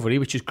day's recovery,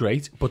 which is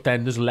great, but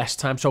then there's less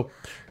time. So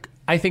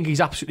I think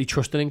he's absolutely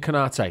trusting in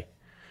Konate,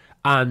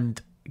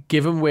 and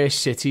given where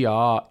City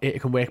are, it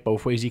can work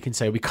both ways. He can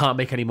say we can't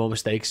make any more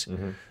mistakes.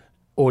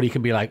 Or he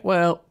can be like,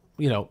 well,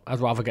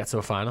 I'd rather get to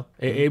a final.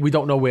 We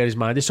don't know where his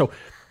mind is. So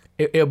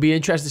it'll be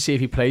interesting to see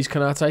if he plays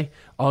Konate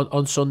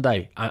on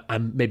Sunday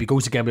and maybe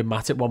goes again with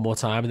Matip one more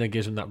time and then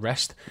gives him that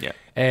rest.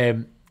 Yeah.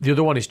 The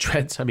other one is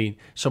Trent. I mean,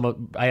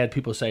 I had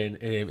people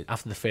saying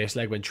after the first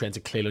leg when Trent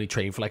had clearly only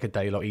trained for like a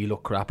day, like he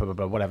looked crap, blah,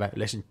 blah, whatever.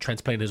 Listen,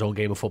 Trent's playing his own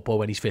game of football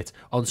when he's fit.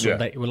 On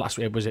Sunday, last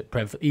week was it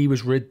Brentford? He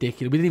was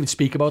ridiculous. We didn't even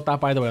speak about that,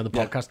 by the way, on the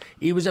podcast.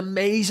 He was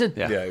amazing.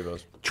 Yeah, he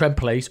was. Trent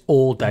plays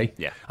all day.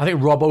 Yeah. I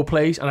think Robbo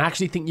plays, and I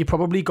actually think you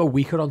probably go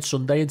weaker on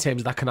Sunday in terms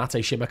of that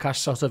Konate Shimikas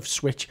sort of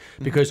switch,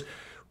 because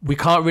we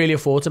can't really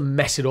afford to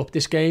mess it up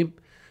this game.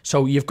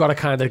 So you've got to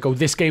kind of go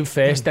this game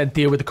first, then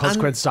deal with the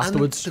consequences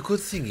afterwards. The good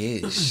thing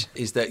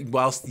is that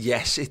whilst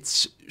yes,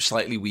 it's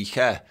slightly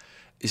weaker,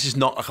 this is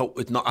not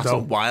after a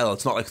while.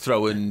 It's not like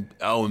throwing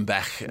Owen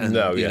Beck and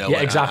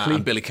exactly,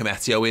 and Billy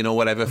Cometio in or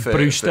whatever for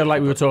Brewster,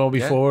 like we were talking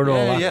before, and all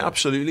that. Yeah,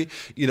 absolutely.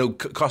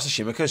 Costa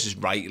Shimikas is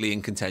rightly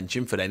in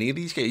contention for any of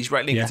these games. He's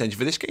rightly in contention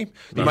for this game.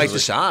 He might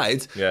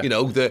decide,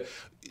 that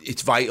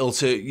it's vital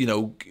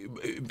to,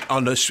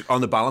 on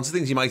the balance of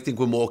things, you might think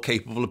we're more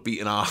capable of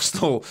beating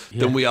Arsenal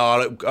than we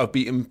are of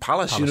beating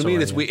Palace. You know what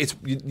I mean? It's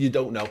you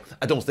don't know.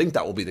 I don't think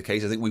that will be the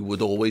case. I think we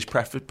would always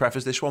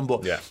preface this one.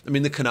 But I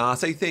mean, the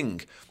Konate thing,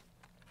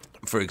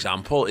 for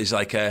example, is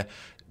like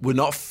we're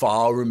not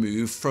far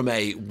removed from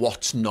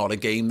what's not a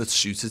game that's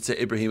suited to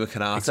Ibrahima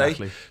Konate.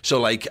 Exactly.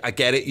 So like I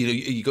get it,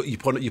 you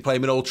play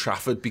him in Old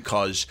Trafford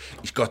because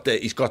he's got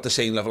the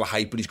same level of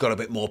hype, but he's got a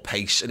bit more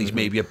pace and he's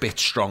maybe a bit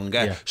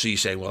stronger. Yeah. So you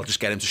say, well, just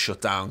get him to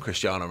shut down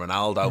Cristiano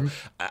Ronaldo.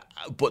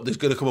 But there's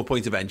going to come a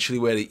point eventually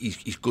where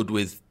he's good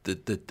with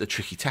the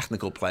tricky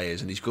technical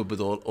players and he's good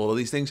with all of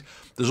these things.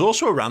 There's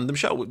also a random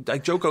shot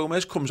like Joe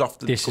Gomez comes off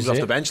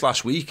the bench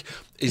last week.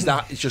 Is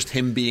that just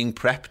him being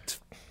prepped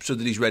so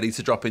that he's ready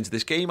to drop into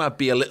this game? I'd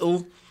be a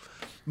little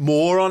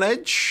more on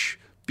edge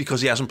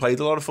because he hasn't played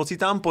a lot of footy,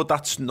 Dan, but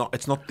it's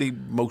not the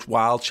most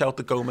wild shout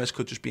that Gomez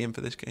could just be in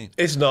for this game.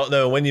 It's not,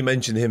 no. When you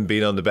mentioned him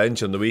being on the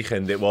bench on the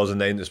weekend, it was a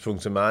name that sprung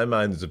to my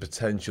mind as a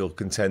potential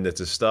contender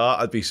to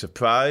start. I'd be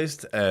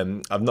surprised.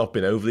 I've not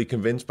been overly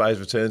convinced by his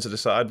return to the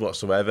side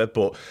whatsoever,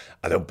 but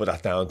I don't put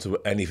that down to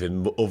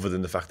anything other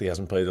than the fact that he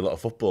hasn't played a lot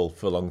of football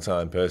for a long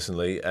time,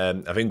 personally.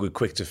 I think we're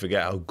quick to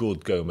forget how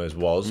good Gomez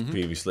was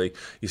previously.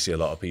 You see a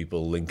lot of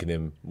people linking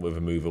him with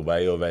a move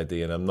away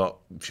already, and I'm not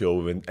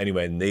sure we're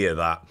anywhere near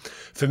that.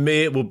 For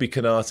me, it would be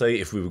Konate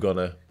if we were going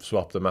to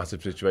swap the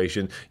Matip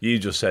situation. You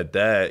just said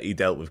there, he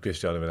dealt with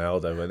Cristiano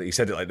Ronaldo, and he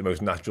said it like the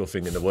most natural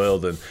thing in the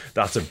world, and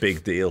that's a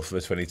big deal for a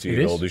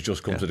 22-year-old who's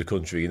just come to the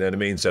country, you know what I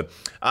mean? So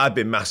I've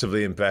been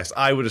massively impressed.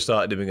 I would have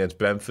started him against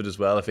Brentford as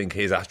well. I think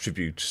his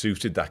attributes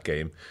suited that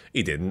game.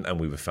 He didn't, and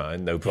we were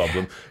fine, no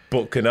problem.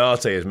 But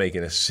Konate is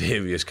making a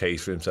serious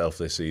case for himself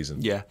this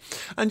season. Yeah,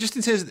 and just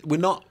in terms of, we've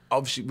not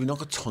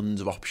got tons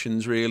of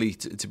options really,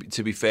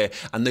 to be fair,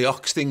 and the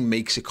Ox thing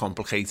makes it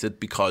complicated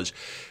because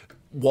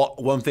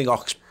one thing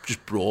Ox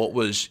just brought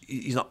was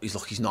he's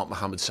not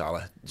Mohamed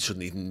Salah. It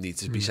shouldn't even need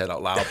to be said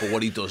out loud. But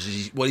what he does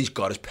is what he's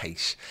got is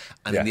pace,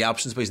 and in the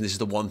absence of pace, and this is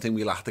the one thing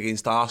we lacked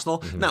against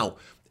Arsenal. Now,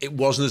 it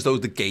wasn't as though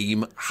the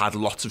game had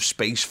lots of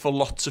space for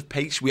lots of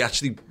pace. We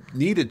actually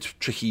needed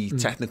tricky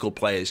technical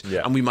players,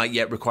 and we might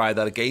yet require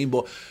that again.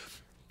 But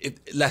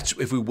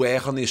if we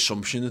work on the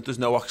assumption that there's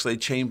no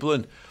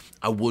Oxlade-Chamberlain,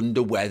 I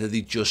wonder whether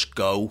they just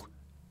go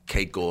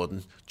Kate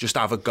Gordon, just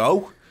have a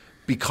go,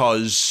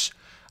 because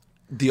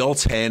the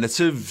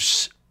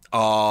alternatives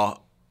are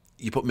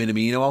you put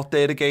Minamino out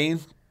there again.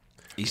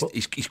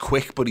 He's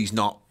quick, but he's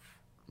not.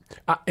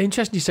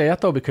 Interesting you say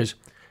that though, because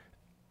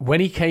when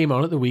he came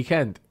on at the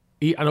weekend,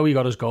 I know he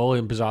got his goal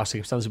in bizarre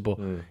circumstances, but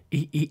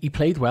he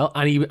played well,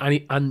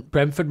 and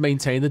Brentford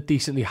maintained a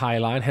decently high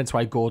line, hence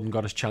why Gordon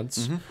got his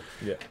chance.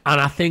 Yeah. And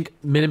I think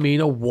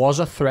Minamino was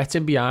a threat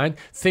in behind.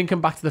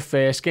 Thinking back to the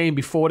first game,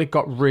 before it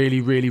got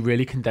really, really,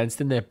 really condensed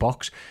in their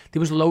box,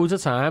 there was loads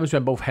of times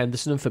when both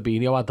Henderson and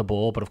Fabinho had the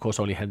ball, but of course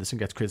only Henderson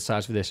gets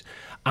criticised for this.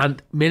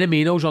 And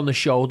Minamino's on the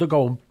shoulder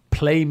going,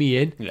 play me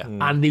in,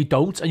 and they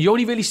don't. And you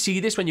only really see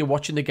this when you're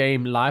watching the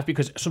game live,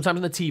 because sometimes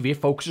on the TV it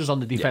focuses on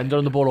the defender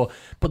on the ball.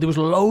 But there was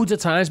loads of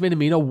times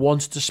Minamino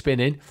wanted to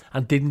spin in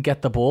and didn't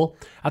get the ball.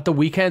 At the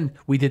weekend,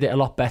 we did it a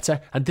lot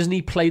better. And doesn't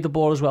he play the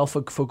ball as well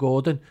for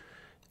Gordon?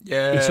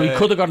 Yeah. So he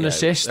could have got an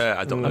assist.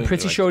 I'm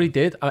pretty sure he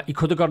did. He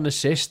could have got an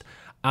assist,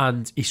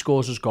 and he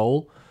scores his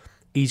goal.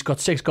 He's got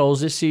 6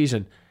 goals this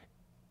season.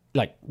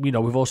 Like, we've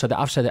all said that.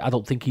 I've said it. I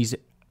don't think he's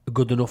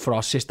good enough for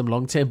our system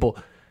long term,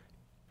 but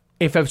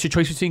if there was a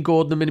choice between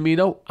Gordon and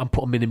Minamino, I'm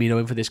putting Minamino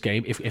in for this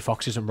game if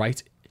Ox isn't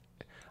right.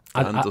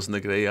 Dan doesn't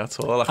agree at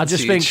all. I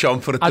just think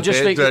Sean for it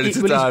ready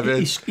to dive in.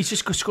 He's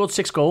just scored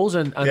 6 goals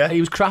and he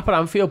was crap at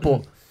Anfield,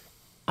 but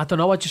I don't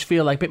know, I just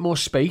feel like a bit more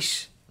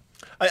space.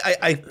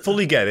 I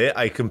fully get it.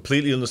 I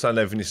completely understand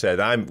everything you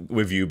said. I'm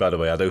with you, by the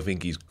way. I don't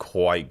think he's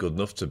quite good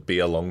enough to be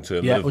a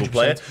long-term Liverpool 100%.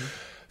 Player.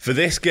 For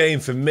this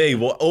game, for me,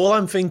 all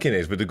I'm thinking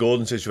is, with the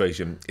Gordon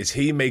situation, is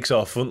he makes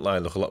our front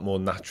line look a lot more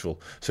natural.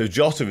 So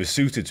Jota is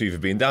suited to either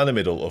being down the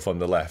middle or from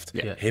the left.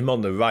 Yeah. Him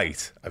on the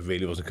right, I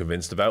really wasn't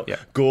convinced about. Yeah.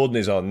 Gordon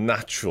is our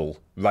natural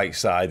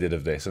right-sided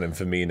of this, and then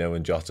Firmino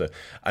and Jota.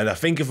 And I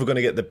think if we're going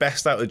to get the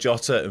best out of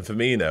Jota and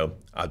Firmino,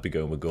 I'd be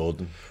going with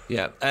Gordon.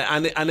 Yeah,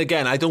 and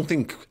again, I don't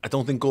think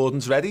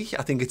Gordon's ready.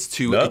 I think it's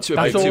too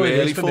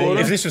early for him.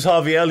 If this was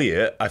Harvey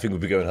Elliott, I think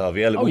we'd be going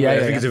Harvey Elliott. I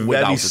think it's a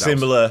very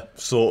similar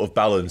sort of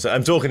balance.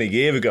 I'm talking a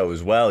year ago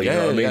as well, you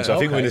know what I mean? So I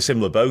think we're in a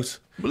similar boat.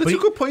 Well, it's a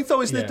good point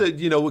though, isn't it?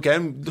 That,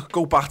 again,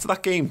 go back to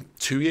that game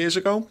 2 years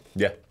ago.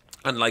 Yeah.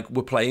 And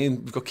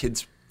we've got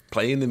kids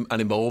playing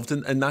and involved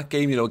in that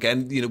game.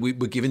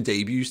 We're giving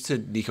debuts to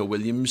Nico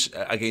Williams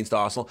against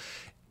Arsenal.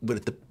 We're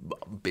at the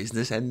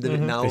business end of it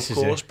now, of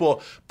course.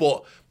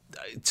 But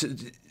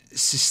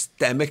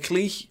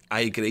systemically,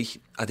 I agree.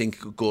 I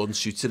think Gordon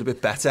suits it a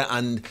bit better,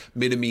 and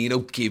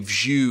Minamino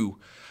gives you.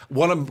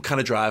 What I'm kind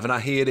of driving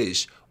at here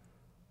is,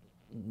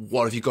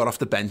 what have you got off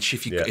the bench?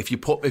 If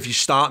you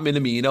start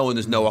Minamino and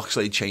there's no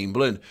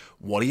Oxlade-Chamberlain,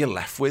 what are you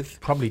left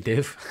with? Probably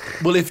Div.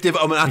 Well, if Div,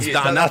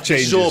 that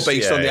changes. All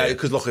based on the,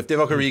 because look, if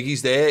Divock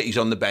Origi's there, he's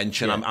on the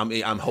bench, and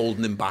I'm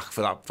holding him back for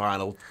that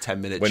final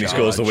 10-minute when charge. he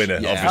scores the winner.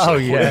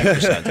 Obviously,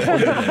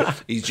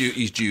 100%.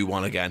 He's due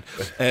one again.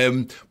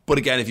 But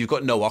again, if you've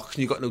got no Ox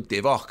and you've got no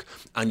Divock,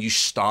 and you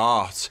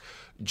start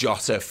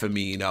Jota,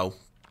 Firmino,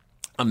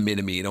 and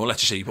Minamino, let's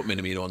just say you put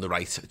Minamino on the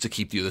right to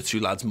keep the other two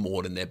lads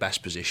more in their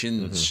best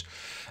positions.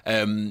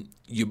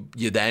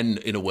 You're then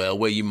in a world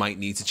where you might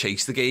need to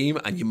chase the game,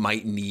 and you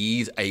might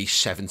need a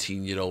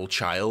 17-year-old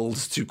child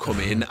to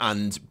come in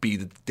and be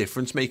the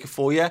difference maker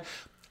for you,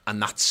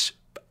 and that's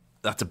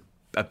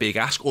a big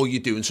ask. Or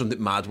you're doing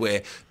something mad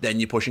where then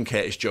you're pushing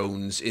Curtis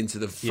Jones into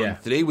the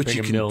front three, which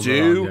you can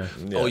do.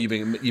 Or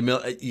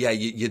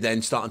you're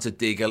then starting to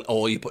dig,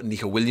 or you put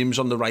Nico Williams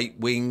on the right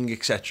wing,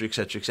 etc.,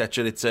 etc.,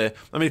 etc.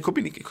 It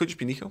could just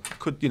be Nico.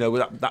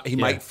 That he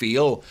might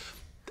feel.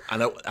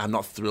 I'm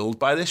not thrilled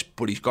by this,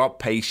 but he's got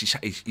pace.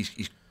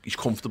 He's he's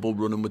comfortable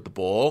running with the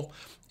ball.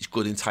 He's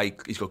good in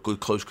tight. He's got good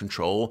close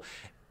control.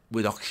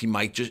 He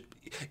might just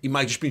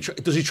be.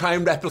 Does he try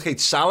and replicate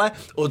Salah,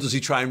 or does he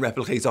try and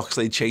replicate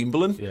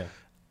Oxlade-Chamberlain? Yeah.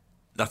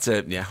 That's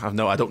it. Yeah,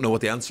 I don't know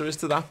what the answer is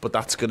to that, but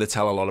that's going to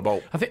tell a lot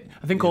about. I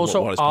think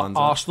also what his plans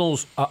are.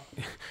 Arsenal's.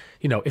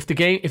 If the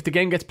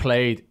game gets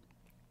played,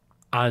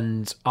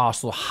 and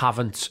Arsenal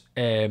haven't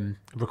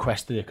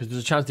requested it, because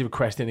there's a chance they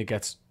request it and it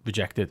gets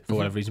rejected for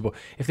whatever reason. But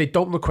if they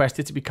don't request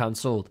it to be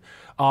cancelled,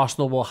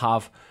 Arsenal will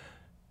have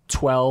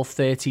 12,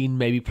 13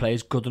 maybe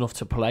players good enough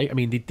to play. I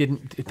mean, they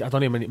didn't. I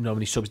don't even know how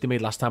many subs they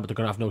made last time, but they're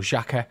going to have no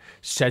Xhaka.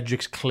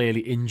 Cedric's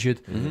clearly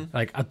injured.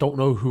 Like, I don't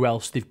know who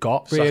else they've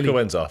got. Really, Saka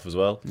went off as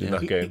well in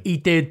that game. He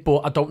did,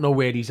 but I don't know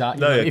where he's at.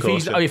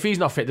 If he's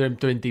not fit,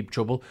 they're in deep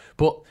trouble.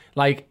 But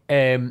like,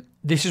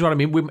 this is what I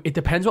mean. It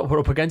depends what we're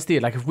up against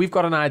here. Like, if we've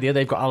got an idea,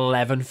 they've got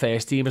 11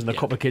 first teamers and a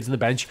couple of kids on the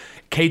bench.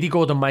 KD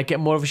Gordon might get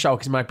more of a shout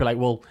because he might be like,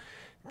 well,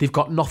 they've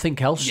got nothing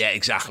else. Yeah,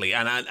 exactly.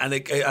 And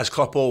as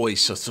Klopp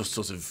always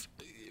sort of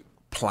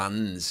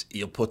plans,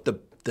 he'll put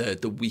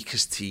the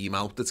weakest team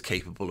out that's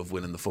capable of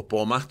winning the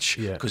football match,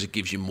 because it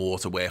gives you more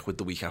to work with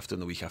the week after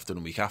and the week after and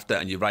the week after.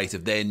 And you're right,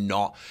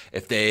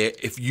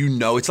 if you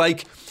know, it's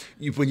like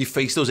when you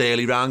face those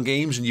early round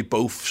games and you're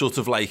both sort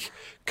of like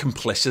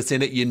complicit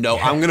in it,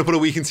 I'm going to put a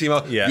weakened team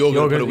out, you're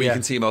going to put a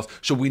weakened team out,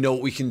 so we know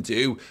what we can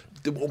do.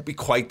 It won't be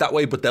quite that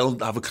way, but they'll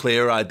have a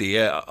clear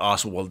idea.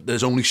 Arsenal, well,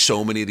 there's only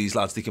so many of these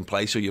lads they can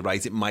play, so you're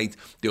right,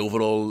 the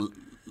overall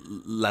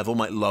level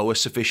might lower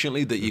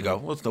sufficiently that you go,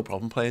 well, it's no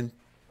problem playing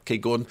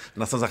Kate Gordon,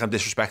 and that sounds like I'm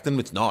disrespecting him.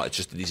 It's not. It's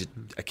just that he's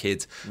a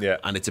kid,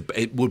 and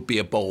it would be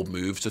a bold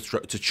move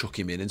to chuck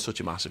him in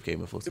such a massive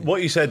game of footy.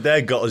 What you said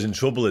there got us in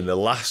trouble in the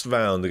last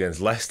round against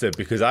Leicester,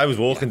 because I was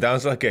walking down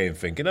to that game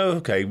thinking,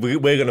 okay, we're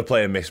going to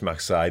play a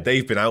mismatch side.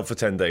 They've been out for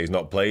 10 days,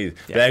 not played.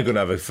 They're going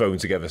to have a thrown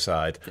together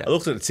side. I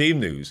looked at the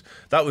team news.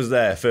 That was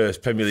their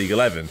first Premier League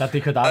 11 that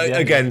they could have,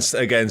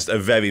 against a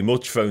very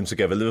much thrown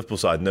together Liverpool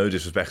side. No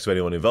disrespect to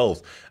anyone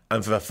involved.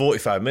 And for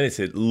 45 minutes,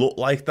 it looked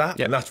like that,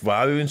 and that's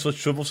why we were in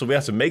such trouble. So we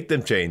had to make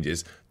them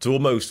changes to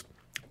almost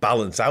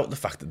balance out the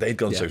fact that they'd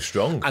gone so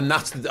strong. And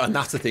that's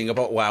the thing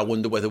about why I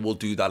wonder whether we'll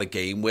do that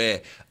again,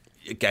 where,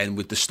 again,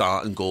 with the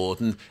start and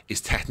Gordon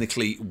is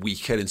technically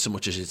weaker in so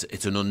much as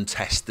it's an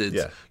untested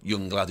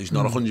young lad who's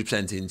not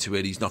 100% into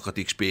it. He's not got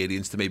the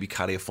experience to maybe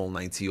carry a full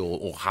 90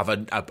 or have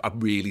a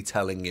really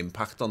telling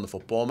impact on the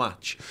football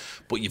match.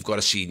 But you've got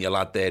a senior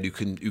lad there who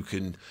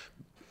can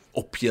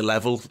up your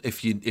level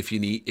if you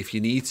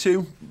need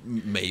to,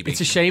 maybe.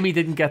 It's a shame he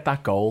didn't get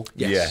that goal.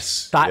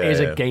 Yes. That is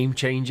a game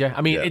changer.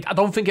 I mean, I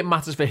don't think it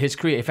matters for his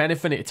career. If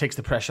anything, it takes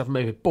the pressure off him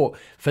maybe. But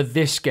for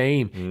this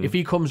game, if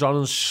he comes on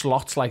and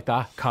slots like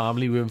that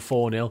calmly, we're in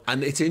 4-0.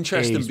 And it's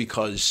interesting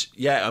because,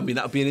 that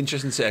would be an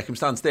interesting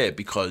circumstance there,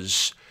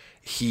 because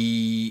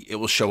it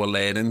will show a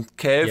learning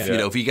curve.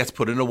 If he gets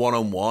put in a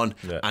one-on-one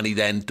and he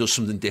then does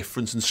something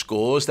different and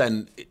scores,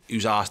 then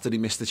who's asked did he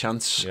miss the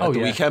chance at the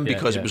weekend,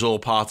 because it was all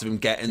part of him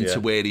getting to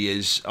where he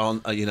is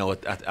on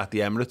at the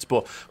Emirates.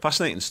 But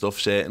fascinating stuff,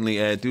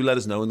 certainly. Do let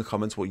us know in the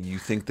comments what you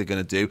think they're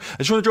going to do. I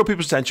just want to draw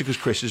people's attention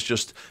because Chris has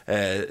just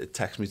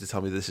texted me to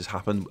tell me this has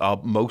happened. Our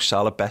Mo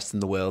Salah Best in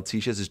the World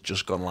t-shirt has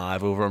just gone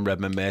live over on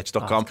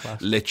redmanmerch.com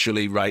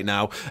literally right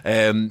now.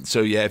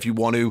 So if you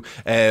want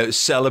to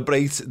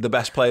celebrate the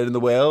best player in the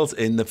world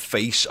in the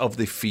face of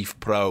the FIFA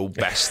Pro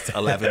Best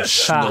 11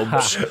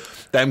 snubs,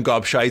 them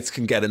gobshites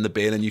can get in the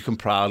bin, and you can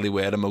proudly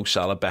wear a Mo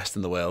Salah Best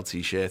in the World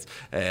t-shirt,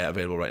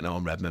 available right now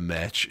on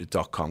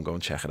redmanmerch.com. Go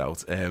and check it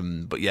out.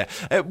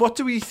 What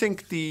do we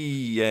think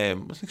the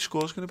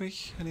score's going to be?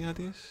 Any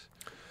ideas?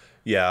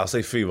 Yeah, I'll say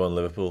 3-1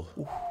 Liverpool.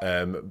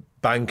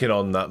 Banking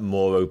on that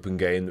more open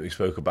game that we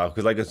spoke about,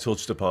 because like I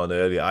touched upon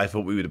earlier, I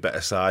thought we were the better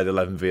side,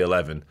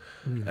 11v11,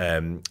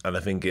 and I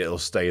think it'll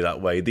stay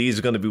that way. These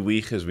are going to be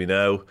weak, as we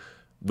know.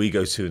 We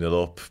go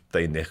 2-0 up,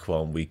 they nick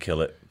one, we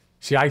kill it.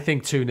 See, I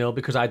think 2-0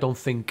 because I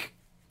think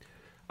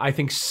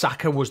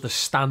Saka was the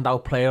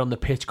standout player on the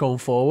pitch going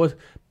forward.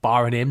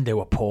 Barring him, they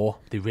were poor.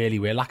 They really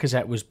were.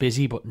 Lacazette was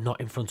busy, but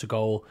not in front of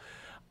goal.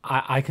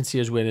 I can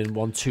see us winning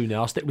 1-2-0.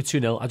 I'll stick with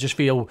 2-0. I just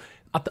feel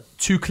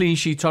two clean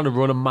sheets on a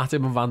run, and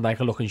Matip and Van Dijk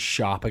are looking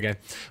sharp again.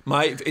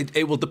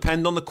 It will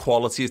depend on the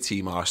quality of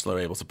team Arsenal are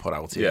able to put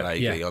out here. I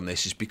agree on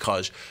this, is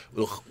because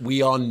look,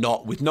 we are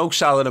not, with no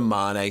Salah and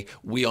Mane,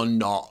 we are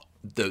not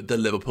the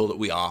Liverpool that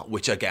we are,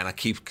 which again I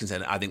keep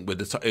considering. I think we're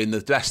in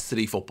the best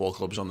 3 football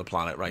clubs on the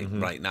planet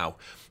right now.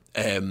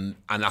 And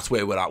that's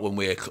where we're at when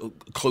we're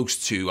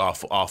close to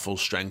our full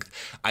strength.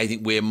 I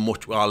think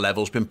our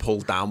level's been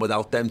pulled down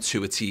without them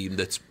to a team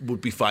that would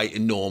be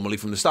fighting normally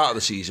from the start of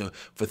the season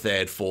for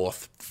 3rd,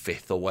 4th,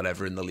 5th or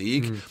whatever in the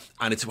league.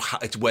 And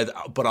it's whether,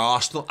 but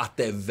Arsenal at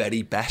their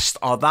very best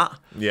are that.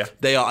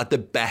 They are at the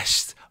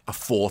best the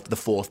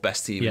 4th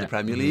best team in the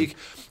Premier League.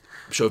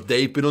 So if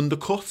they've been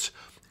undercut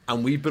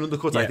and we've been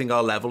undercut, I think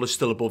our level is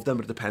still above them,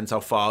 but it depends how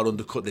far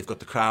undercut. They've got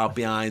the crowd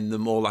behind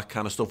them, all that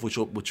kind of stuff,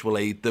 which will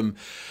aid them.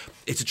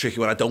 It's a tricky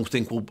one. I don't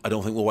think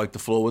we'll wipe the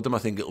floor with them. I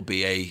think it'll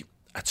be a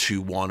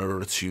 2-1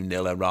 or a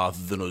 2-0 rather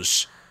than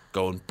us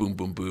going boom,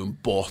 boom, boom.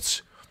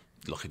 But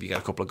look, if you get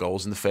a couple of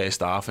goals in the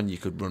first half and you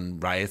could run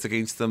riot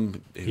against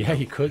them.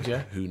 You could,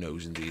 yeah. Who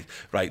knows, indeed.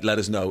 Right, let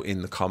us know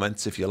in the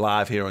comments. If you're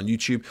live here on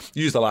YouTube,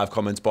 use the live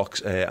comments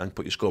box and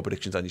put your score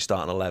predictions and your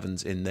starting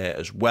 11s in there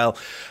as well.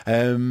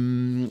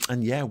 And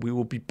yeah, we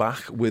will be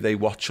back with a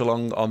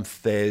watch-along on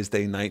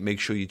Thursday night. Make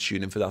sure you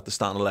tune in for that. The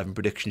starting 11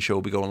 prediction show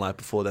will be going live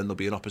before then. There'll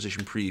be an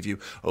opposition preview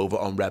over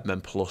on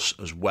Redmen Plus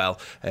as well.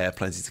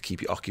 Plenty to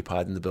keep you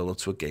occupied in the build-up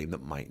to a game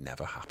that might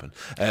never happen.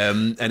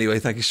 Anyway,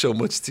 thank you so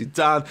much to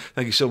Dan.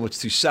 Thank you so much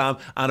to Sam,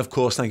 and of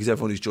course thank you to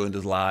everyone who's joined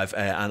us live,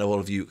 and all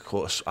of you, of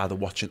course, either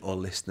watching or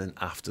listening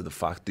after the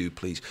fact. Do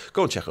please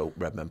go and check out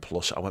Redmen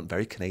Plus. I went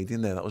very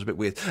Canadian there, that was a bit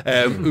weird.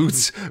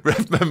 Oots,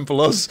 Redmen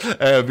Plus,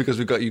 because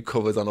we've got you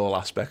covered on all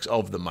aspects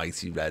of the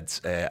mighty Reds,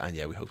 and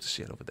yeah, we hope to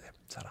see you over there.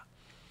 Ta-ra.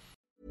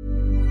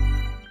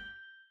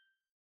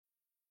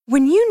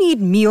 When you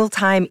need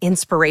mealtime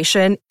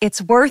inspiration, it's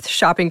worth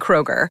shopping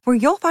Kroger, where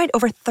you'll find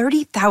over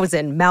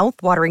 30,000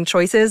 mouth-watering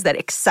choices that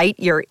excite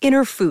your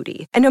inner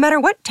foodie. And no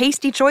matter what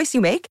tasty choice you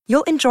make,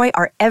 you'll enjoy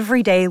our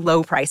everyday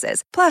low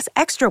prices, plus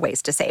extra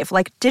ways to save,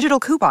 like digital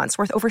coupons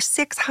worth over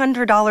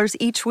 $600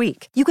 each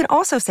week. You can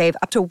also save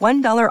up to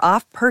 $1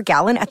 off per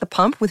gallon at the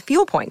pump with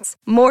fuel points.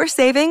 More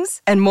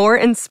savings and more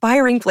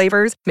inspiring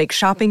flavors make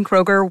shopping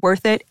Kroger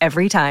worth it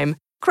every time.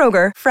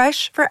 Kroger,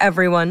 fresh for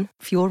everyone.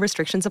 Fuel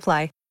restrictions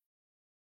apply.